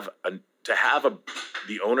to have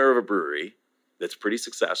the owner of a brewery that's pretty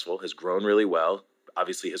successful, has grown really well,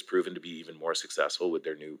 obviously has proven to be even more successful with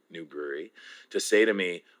their new brewery, to say to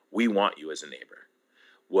me, we want you as a neighbor,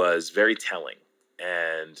 was very telling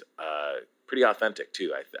and pretty authentic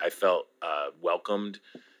too. I felt welcomed,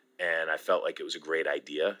 and I felt like it was a great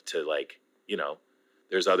idea to, like,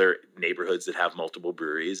 there's other neighborhoods that have multiple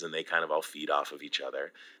breweries, and they kind of all feed off of each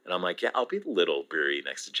other. And I'm like, yeah, I'll be the little brewery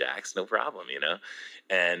next to Jack's, no problem,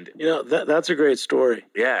 And that's a great story.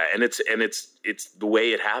 Yeah, and it's the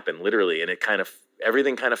way it happened, literally, and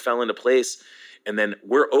everything kind of fell into place. And then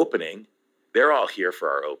we're opening. They're all here for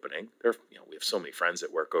our opening. We have so many friends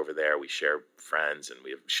that work over there. We share friends, and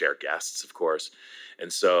we share guests, of course.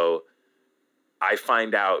 And so I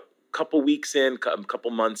find out a couple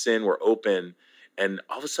months in, we're open. And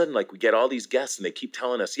all of a sudden, like, we get all these guests, and they keep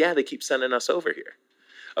telling us, yeah, they keep sending us over here.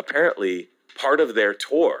 Apparently, part of their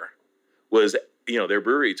tour was, their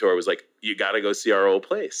brewery tour was like, you got to go see our old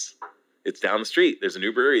place. It's down the street. There's a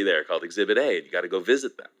new brewery there called Exhibit A, and you got to go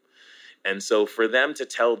visit them. And so for them to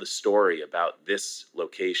tell the story about this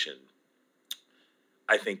location,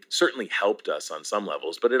 I think certainly helped us on some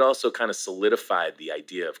levels, but it also kind of solidified the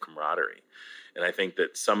idea of camaraderie. And I think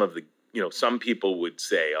that some people would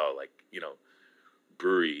say, oh, like,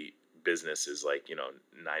 brewery business is like,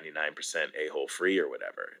 99% a-hole free or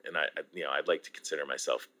whatever. And I'd like to consider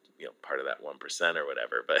myself, part of that 1% or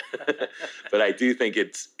whatever, but I do think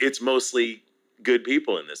it's mostly good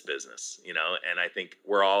people in this business, and I think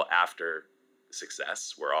we're all after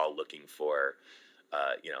success. We're all looking for,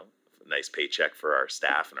 a nice paycheck for our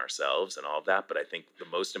staff and ourselves and all of that. But I think the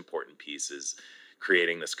most important piece is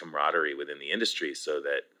creating this camaraderie within the industry so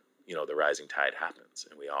that, the rising tide happens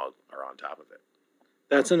and we all are on top of it.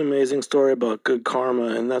 That's an amazing story about good karma.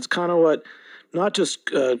 And that's kind of what not just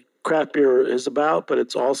craft beer is about, but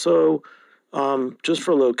it's also just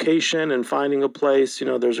for location and finding a place.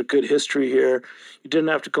 There's a good history here. You didn't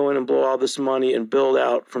have to go in and blow all this money and build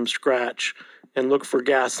out from scratch and look for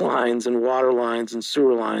gas lines and water lines and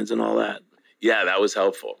sewer lines and all that. Yeah, that was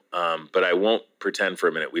helpful. But I won't pretend for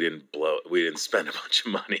a minute we didn't spend a bunch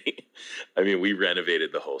of money. I mean, we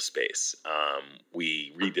renovated the whole space.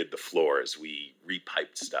 We redid the floors. We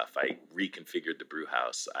repiped stuff. I reconfigured the brew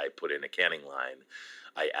house. I put in a canning line.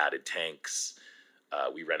 I added tanks.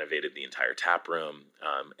 We renovated the entire tap room.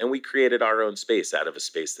 And we created our own space out of a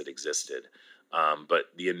space that existed. But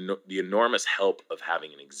the enormous help of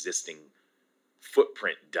having an existing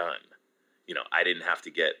footprint done, I didn't have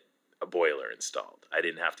to get a boiler installed. I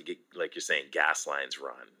didn't have to get, like you're saying, gas lines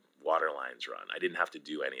run, water lines run. I didn't have to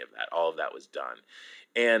do any of that. All of that was done.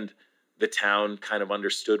 And the town kind of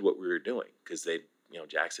understood what we were doing because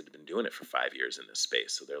Jack's had been doing it for 5 years in this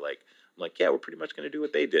space. So they're like, I'm like, yeah, we're pretty much going to do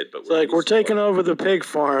what they did. But we're taking over the pig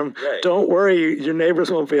farm. Right. Don't worry, your neighbors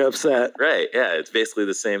won't be upset. Right. Yeah, it's basically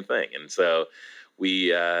the same thing. And so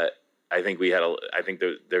I think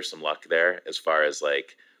there's some luck there as far as,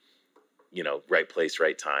 like, right place,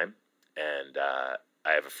 right time. And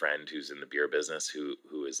I have a friend who's in the beer business who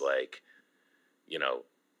is like, you know,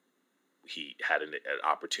 he had an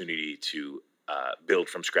opportunity to build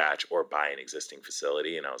from scratch or buy an existing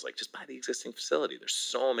facility. And I was like, just buy the existing facility. There's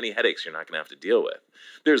so many headaches you're not going to have to deal with.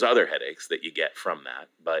 There's other headaches that you get from that.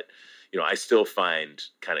 But, you know, I still find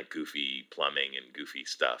kind of goofy plumbing and goofy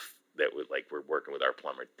stuff that would, like, we're working with our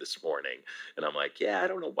plumber this morning. And I'm like, yeah, I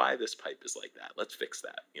don't know why this pipe is like that. Let's fix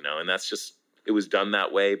that, you know, and that's just, it was done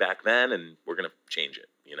that way back then and we're going to change it,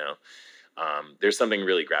 you know. There's something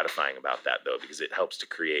really gratifying about that though, because it helps to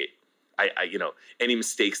create, you know, any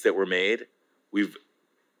mistakes that were made, we've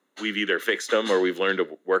either fixed them or we've learned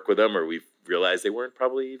to work with them or we've realized they weren't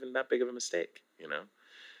probably even that big of a mistake, you know?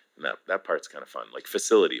 And that part's kind of fun, like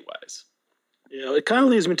facility wise. You know, it kind of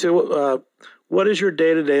leads me to what is your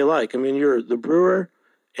day-to-day like? I mean, you're the brewer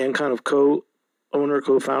and kind of co-owner,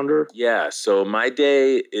 co-founder. Yeah. So my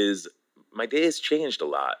day has changed a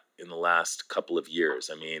lot in the last couple of years.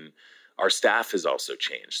 I mean, our staff has also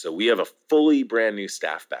changed. So we have a fully brand new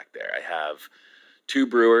staff back there. I have 2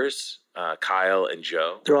 brewers, Kyle and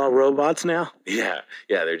Joe. They're all robots now? Yeah.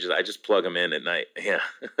 I just plug them in at night. Yeah.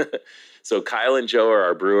 So Kyle and Joe are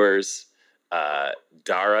our brewers.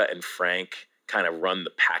 Dara and Frank kind of run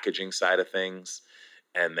the packaging side of things.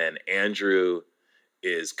 And then Andrew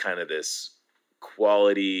is kind of this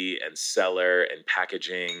quality and cellar and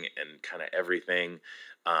packaging and kind of everything.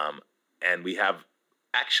 And we have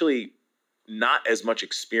actually not as much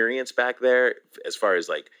experience back there as far as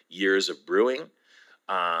like years of brewing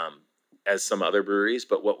as some other breweries,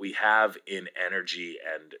 but what we have in energy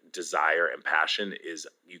and desire and passion is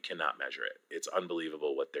you cannot measure it. It's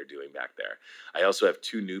unbelievable what they're doing back there. I also have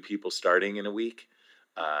 2 new people starting in a week.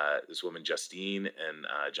 This woman, Justine, and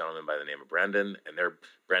a gentleman by the name of Brendan. And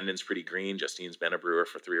Brendan's pretty green. Justine's been a brewer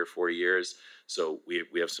for 3 or 4 years. So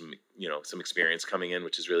we have some experience coming in,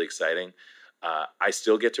 which is really exciting. I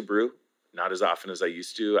still get to brew, not as often as I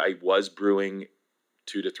used to. I was brewing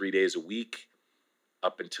 2 to 3 days a week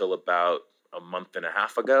up until about a month and a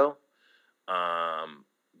half ago.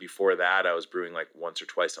 Before that, I was brewing like once or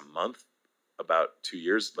twice a month, about 2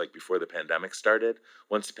 years, like before the pandemic started.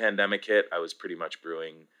 Once the pandemic hit, I was pretty much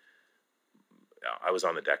brewing. I was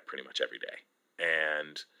on the deck pretty much every day.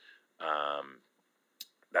 And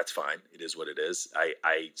that's fine. It is what it is.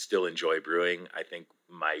 I still enjoy brewing. I think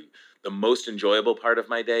the most enjoyable part of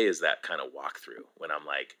my day is that kind of walkthrough when I'm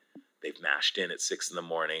like, they've mashed in at 6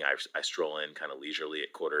 a.m. I stroll in kind of leisurely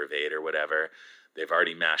at 7:45 or whatever. They've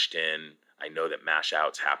already mashed in. I know that mash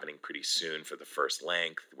out's happening pretty soon for the first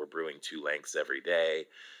length. We're brewing 2 lengths every day.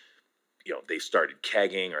 You know, they started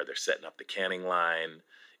kegging or they're setting up the canning line.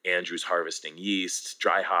 Andrew's harvesting yeast.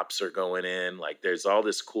 Dry hops are going in. Like there's all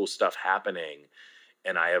this cool stuff happening.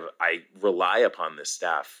 And I rely upon this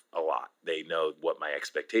staff a lot. They know what my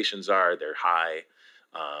expectations are. They're high.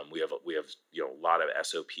 We have a lot of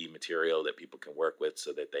SOP material that people can work with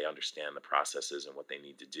so that they understand the processes and what they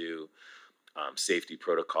need to do. Safety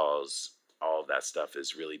protocols, all of that stuff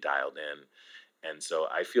is really dialed in. And so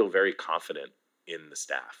I feel very confident in the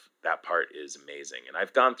staff. That part is amazing. And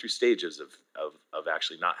I've gone through stages of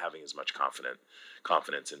actually not having as much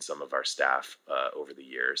confidence in some of our staff over the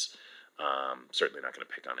years. Certainly not going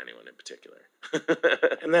to pick on anyone in particular.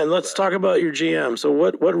 And then let's talk about your GM. So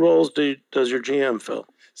what roles does your GM fill?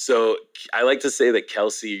 So I like to say that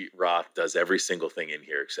Kelsey Roth does every single thing in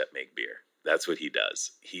here except make beer. That's what he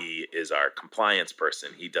does. He is our compliance person.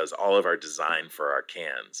 He does all of our design for our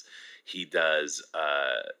cans. He does,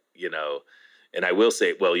 and I will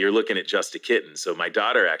say, well, you're looking at Just a Kitten. So my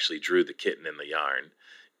daughter actually drew the kitten in the yarn.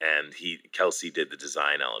 And Kelsey did the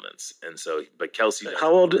design elements. And so, but Kelsey. How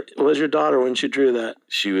old was your daughter when she drew that?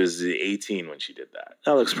 She was 18 when she did that.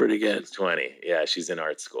 That looks pretty good. She's 20. Yeah, she's in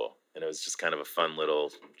art school. And it was just kind of a fun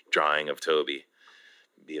little drawing of Toby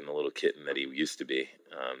being the little kitten that he used to be.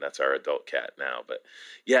 That's our adult cat now. But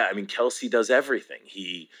yeah, I mean, Kelsey does everything.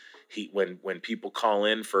 When people call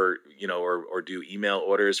in for, or do email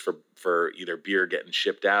orders for either beer getting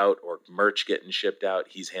shipped out or merch getting shipped out,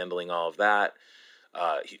 he's handling all of that.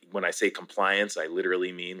 When I say compliance, I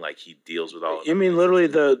literally mean like he deals with all of You mean literally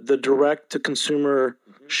the direct to consumer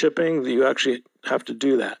shipping, that you actually have to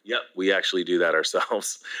do that? Yep. We actually do that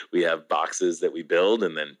ourselves. We have boxes that we build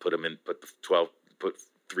and then put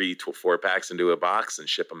 3 to 4 packs into a box and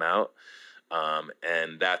ship them out.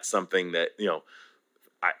 And that's something that,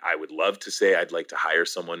 I would love to say I'd like to hire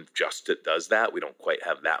someone just that does that. We don't quite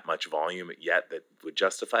have that much volume yet that would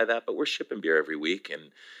justify that, but we're shipping beer every week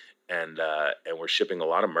and we're shipping a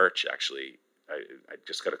lot of merch, actually. I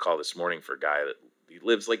just got a call this morning for a guy that he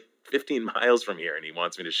lives like 15 miles from here and he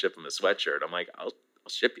wants me to ship him a sweatshirt. I'm like, I'll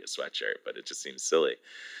ship you a sweatshirt, but it just seems silly.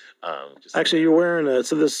 Actually, you're wearing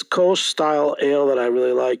this Kolsch style ale that I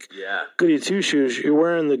really like. Yeah. Goody Two Shoes. You're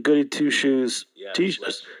wearing the Goody Two Shoes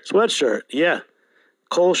sweatshirt. Yeah.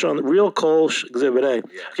 Kolsch on the real Kolsch Exhibit A.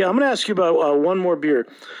 Yeah. Okay, I'm going to ask you about one more beer.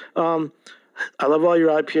 I love all your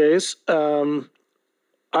IPAs.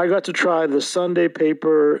 I got to try the Sunday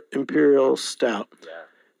Paper Imperial Stout. Yeah.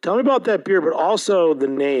 Tell me about that beer, but also the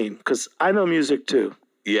name, because I know music too.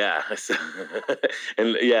 Yeah.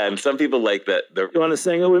 And some people like that. You want to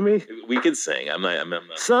sing it with me? We could sing. I'm not.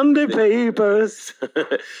 Sunday Papers.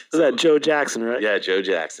 Is that Joe Jackson, right? Yeah, Joe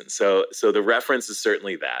Jackson. So the reference is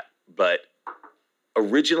certainly that. But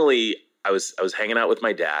originally, I was hanging out with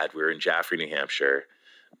my dad. We were in Jaffrey, New Hampshire,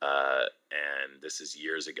 and this is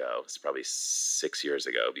years ago. It's probably 6 years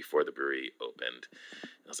ago, before the brewery opened.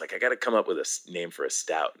 And I was like, I got to come up with a name for a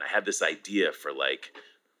stout, and I had this idea for like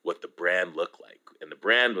what the brand looked like. And the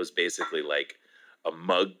brand was basically like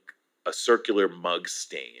a circular mug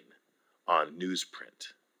stain on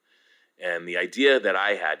newsprint. And the idea that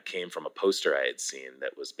I had came from a poster I had seen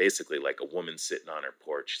that was basically like a woman sitting on her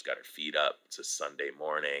porch. She's got her feet up. It's a Sunday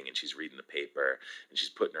morning, and she's reading the paper, and she's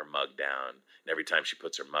putting her mug down. And every time she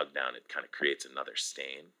puts her mug down, it kind of creates another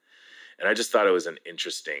stain. And I just thought it was an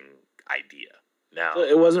interesting idea. Now,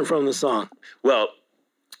 It wasn't from the song. well,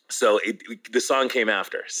 so the song came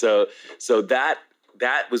after. So that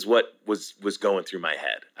was what was going through my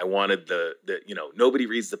head. I wanted the nobody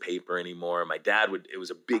reads the paper anymore. My dad it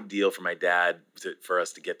was a big deal for my dad for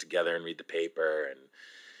us to get together and read the paper,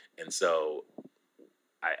 and so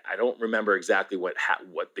I don't remember exactly what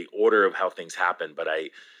the order of how things happened, but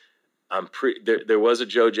there was a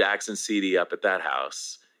Joe Jackson CD up at that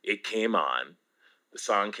house. It came on, the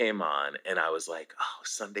song came on, and I was like, oh,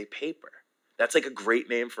 Sunday Paper. That's like a great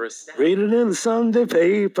name for a stout. Read it in the Sunday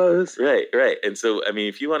papers. Right. And so, I mean,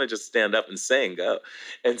 if you want to just stand up and sing, go.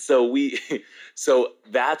 And so so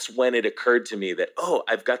that's when it occurred to me that, oh,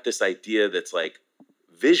 I've got this idea that's like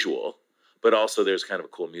visual, but also there's kind of a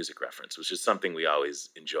cool music reference, which is something we always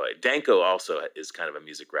enjoyed. Danko also is kind of a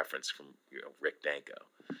music reference from Rick Danko.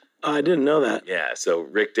 I didn't know that. Yeah. So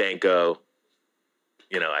Rick Danko,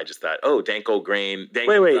 I just thought, oh, Danko Grain. Wait.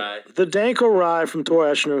 Rye. The Danko Rye from Tor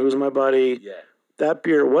Eschner, who's my buddy. Yeah. That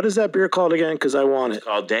beer, what is that beer called again? Because I want It's it.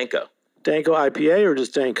 called Danko. Danko IPA or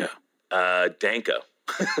just Danko? Danko.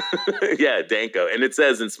 Yeah, Danko. And it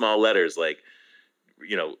says in small letters, like,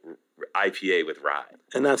 IPA with rye.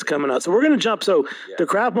 And that's coming out. So we're going to jump. So the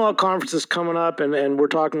Craft Malt Conference is coming up, and we're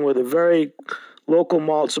talking with a very local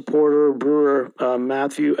malt supporter, brewer,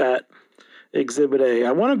 Matthew at Exhibit A.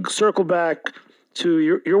 I want to circle back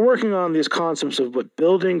to you're working on these concepts of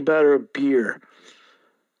building better beer.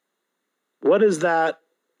 What is that?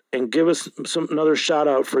 And give us another shout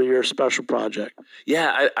out for your special project.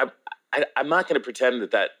 Yeah, I'm not going to pretend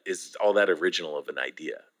that is all that original of an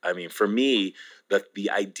idea. I mean, for me, the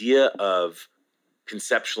idea of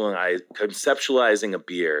conceptualizing a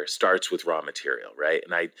beer starts with raw material, right?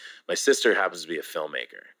 And my sister happens to be a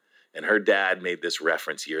filmmaker, and her dad made this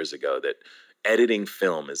reference years ago that editing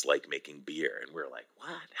film is like making beer. And we're like,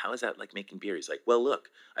 what? How is that like making beer? He's like, well,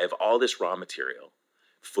 look, I have all this raw material,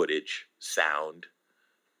 footage, sound,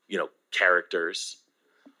 characters,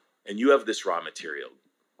 and you have this raw material,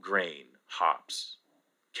 grain, hops,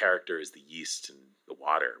 character is the yeast and the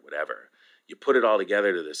water, whatever. You put it all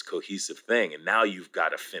together to this cohesive thing, and now you've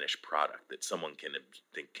got a finished product that someone can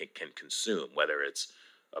consume, whether it's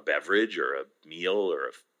a beverage or a meal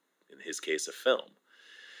or, in his case, a film.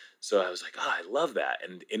 So I was like, oh, I love that.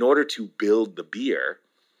 And in order to build the beer,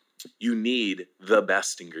 you need the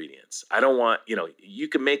best ingredients. I don't want, you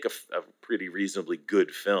can make a pretty reasonably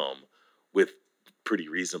good film with pretty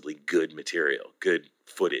reasonably good material, good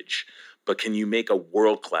footage. But can you make a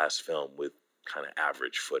world-class film with kind of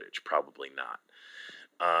average footage? Probably not.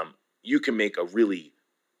 You can make a really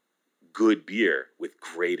good beer with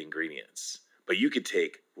great ingredients, but you could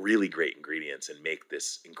take really great ingredients and make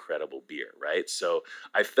this incredible beer, right? So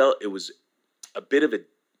I felt it was a bit of a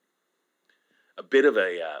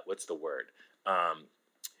what's the word?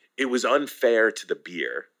 It was unfair to the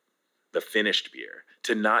beer, the finished beer,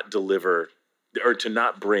 to not deliver or to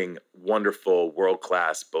not bring wonderful,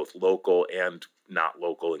 world-class, both local and not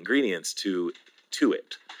local ingredients to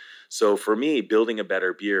it. So for me, building a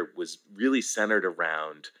better beer was really centered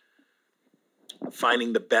around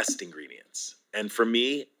finding the best ingredients. And for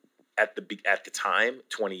me, at the time,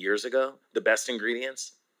 20 years ago, the best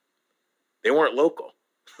ingredients, they weren't local.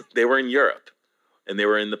 They were in Europe, and they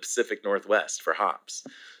were in the Pacific Northwest for hops.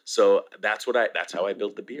 So that's how I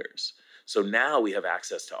built the beers. So now we have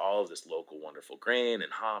access to all of this local wonderful grain and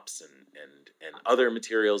hops and other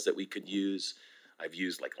materials that we could use. I've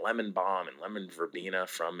used like lemon balm and lemon verbena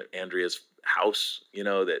from Andrea's house,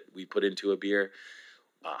 that we put into a beer.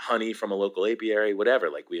 Honey from a local apiary,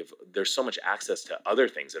 whatever. Like there's so much access to other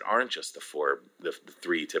things that aren't just the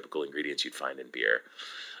three typical ingredients you'd find in beer,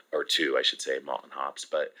 or two, I should say, malt and hops.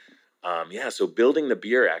 But so building the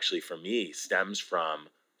beer actually for me stems from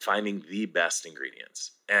finding the best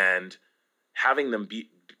ingredients and having them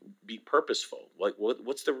be purposeful. Like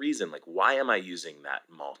what's the reason? Like, why am I using that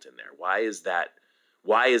malt in there? Why is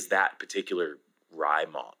that particular rye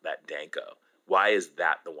malt, that Danko? Why is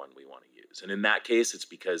that the one we want to use? And in that case, it's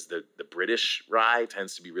because the British rye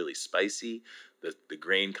tends to be really spicy. The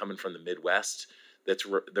grain coming from the Midwest,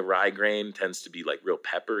 the rye grain tends to be like real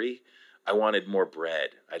peppery. I wanted more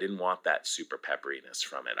bread. I didn't want that super pepperiness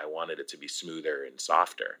from it. I wanted it to be smoother and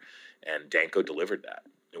softer. And Danko delivered that.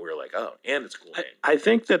 And we were like, oh, and it's a cool name. I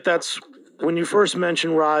think that's when you first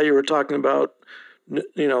mentioned rye, you were talking about,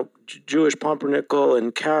 Jewish pumpernickel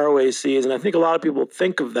and caraway seeds. And I think a lot of people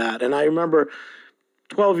think of that. And I remember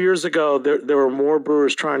 12 years ago, there were more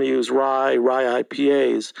brewers trying to use rye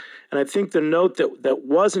IPAs. And I think the note that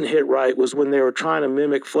wasn't hit right was when they were trying to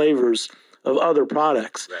mimic flavors of other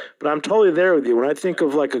products. Right. But I'm totally there with you. When I think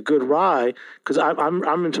of like a good rye, because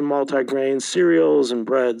I'm into multi-grain cereals and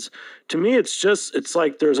breads. To me, it's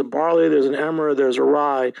like there's a barley, there's an emmer, there's a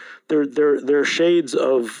rye. They're shades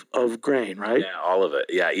of grain, right? Yeah, all of it.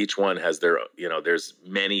 Yeah, each one has their, there's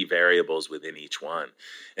many variables within each one.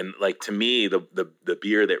 And like to me, the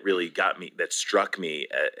beer that really got me, that struck me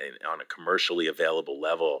on a commercially available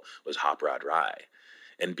level was Hop Rod Rye.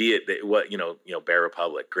 And be it Bear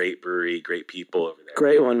Republic, great brewery, great people over there.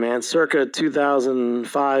 Great one, man. Circa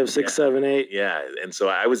 2005, 6, 7, 8. Yeah, and so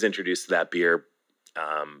I was introduced to that beer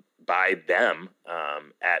by them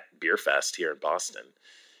at Beer Fest here in Boston.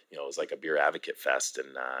 It was like a beer advocate fest, and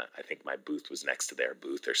I think my booth was next to their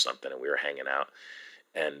booth or something, and we were hanging out.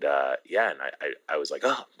 And and I was like,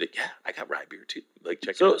 oh, yeah, I got rye beer too. Like,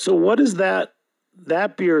 check it out. So what is that?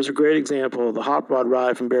 That beer is a great example, the Hop Rod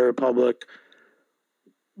Rye from Bear Republic.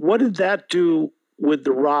 What did that do with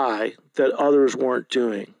the rye that others weren't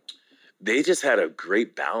doing? They just had a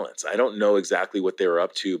great balance. I don't know exactly what they were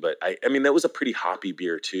up to, but I mean, that was a pretty hoppy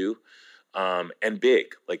beer too, and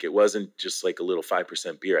big. Like, it wasn't just like a little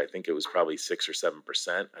 5% beer. I think it was probably 6 or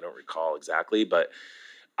 7%. I don't recall exactly, but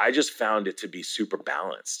I just found it to be super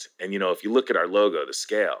balanced. And, if you look at our logo, the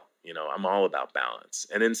scale, I'm all about balance,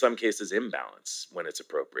 and in some cases imbalance when it's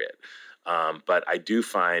appropriate. But I do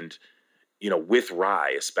find, with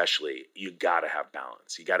rye especially, you got to have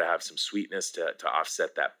balance. You got to have some sweetness to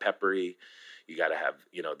offset that peppery. You got to have,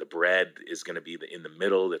 the bread is going to be in the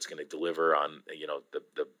middle that's going to deliver on,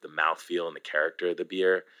 the mouthfeel and the character of the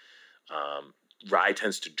beer. Rye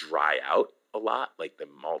tends to dry out a lot, like the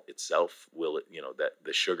malt itself will, that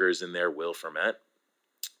the sugars in there will ferment.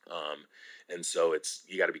 And so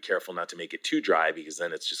you got to be careful not to make it too dry, because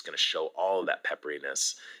then it's just going to show all of that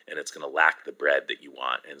pepperiness, and it's going to lack the bread that you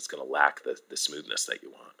want, and it's going to lack the smoothness that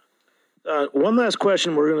you want. One last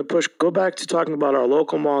question. We're going to go back to talking about our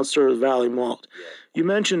local malt store, Valley Malt. Yeah. You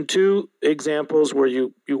mentioned 2 examples where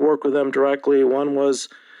you work with them directly. One was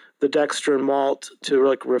the dextrin malt to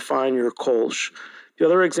like refine your Kolsch. The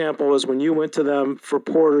other example was when you went to them for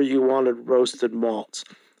porter, you wanted roasted malts.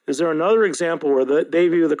 Is there another example where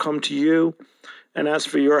they've either come to you and asked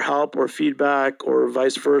for your help or feedback, or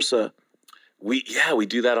vice versa? We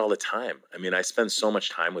do that all the time. I mean, I spend so much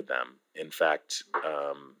time with them. In fact,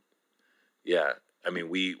 I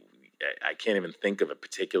can't even think of a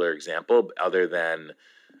particular example other than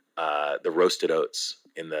the roasted oats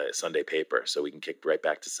in the Sunday paper. So we can kick right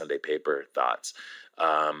back to Sunday paper thoughts.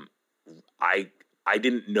 I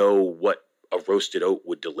didn't know what a roasted oat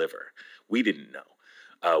would deliver. We didn't know.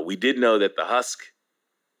 We did know that the husk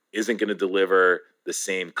isn't going to deliver the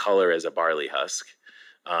same color as a barley husk.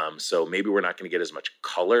 So maybe we're not going to get as much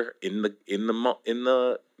color in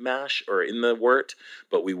the mash or in the wort,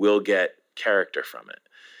 but we will get character from it.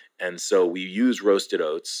 And so we use roasted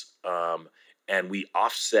oats, and we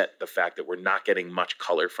offset the fact that we're not getting much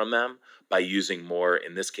color from them by using more,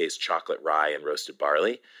 in this case, chocolate rye and roasted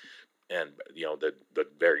barley, and the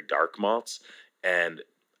very dark malts. And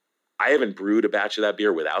I haven't brewed a batch of that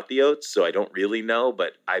beer without the oats, so I don't really know,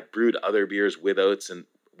 but I've brewed other beers with oats and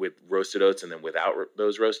with roasted oats and then without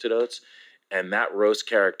those roasted oats. And that roast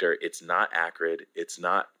character, it's not acrid. It's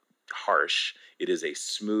not harsh. It is a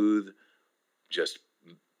smooth, just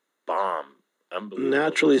bomb. Unbelievable.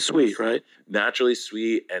 Naturally sweet, right? Naturally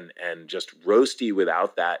sweet and just roasty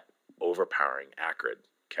without that overpowering acrid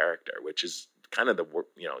character, which is kind of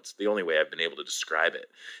it's the only way I've been able to describe it,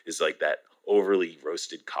 is like that overly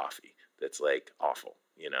roasted coffee that's like awful.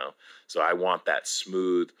 So I want that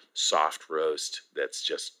smooth, soft roast that's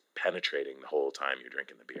just penetrating the whole time you're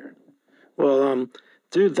drinking the beer. Well,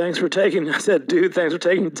 dude, thanks for taking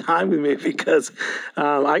time with me, because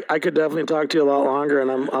I could definitely talk to you a lot longer,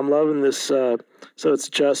 and I'm loving this. So it's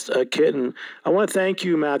just a kitten. I want to thank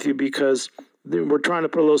you, Matthew, because we're trying to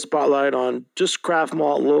put a little spotlight on just craft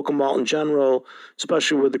malt, local malt in general,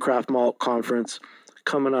 especially with the Craft Malt Conference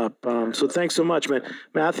coming up. So thanks so much, man.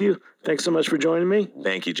 Matthew, thanks so much for joining me.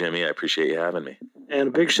 Thank you, Jimmy. I appreciate you having me. And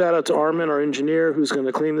a big shout out to Armin, our engineer, who's going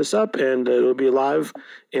to clean this up, and it'll be live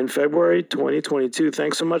in February 2022.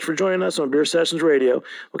 Thanks so much for joining us on Beer Sessions Radio.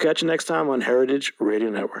 We'll catch you next time on Heritage Radio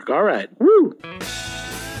Network. All right. Woo!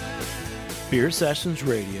 Beer Sessions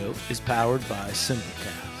Radio is powered by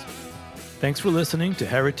Simplecast. Thanks for listening to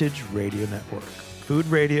Heritage Radio Network, food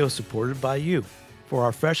radio supported by you. For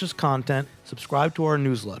our freshest content, subscribe to our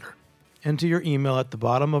newsletter. Enter your email at the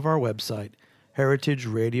bottom of our website,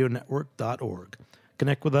 heritageradionetwork.org.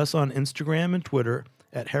 Connect with us on Instagram and Twitter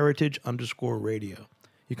at heritage_radio.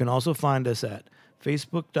 You can also find us at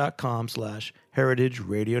facebook.com/Heritage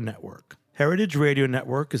Radio Network. Heritage Radio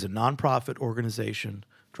Network is a nonprofit organization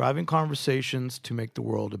driving conversations to make the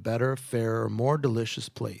world a better, fairer, more delicious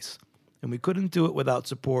place. And we couldn't do it without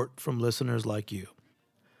support from listeners like you.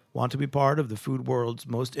 Want to be part of the food world's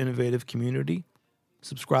most innovative community?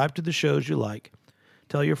 Subscribe to the shows you like.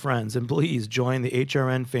 Tell your friends, and please join the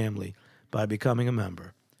HRN family by becoming a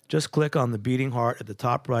member. Just click on the beating heart at the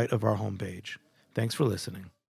top right of our homepage. Thanks for listening.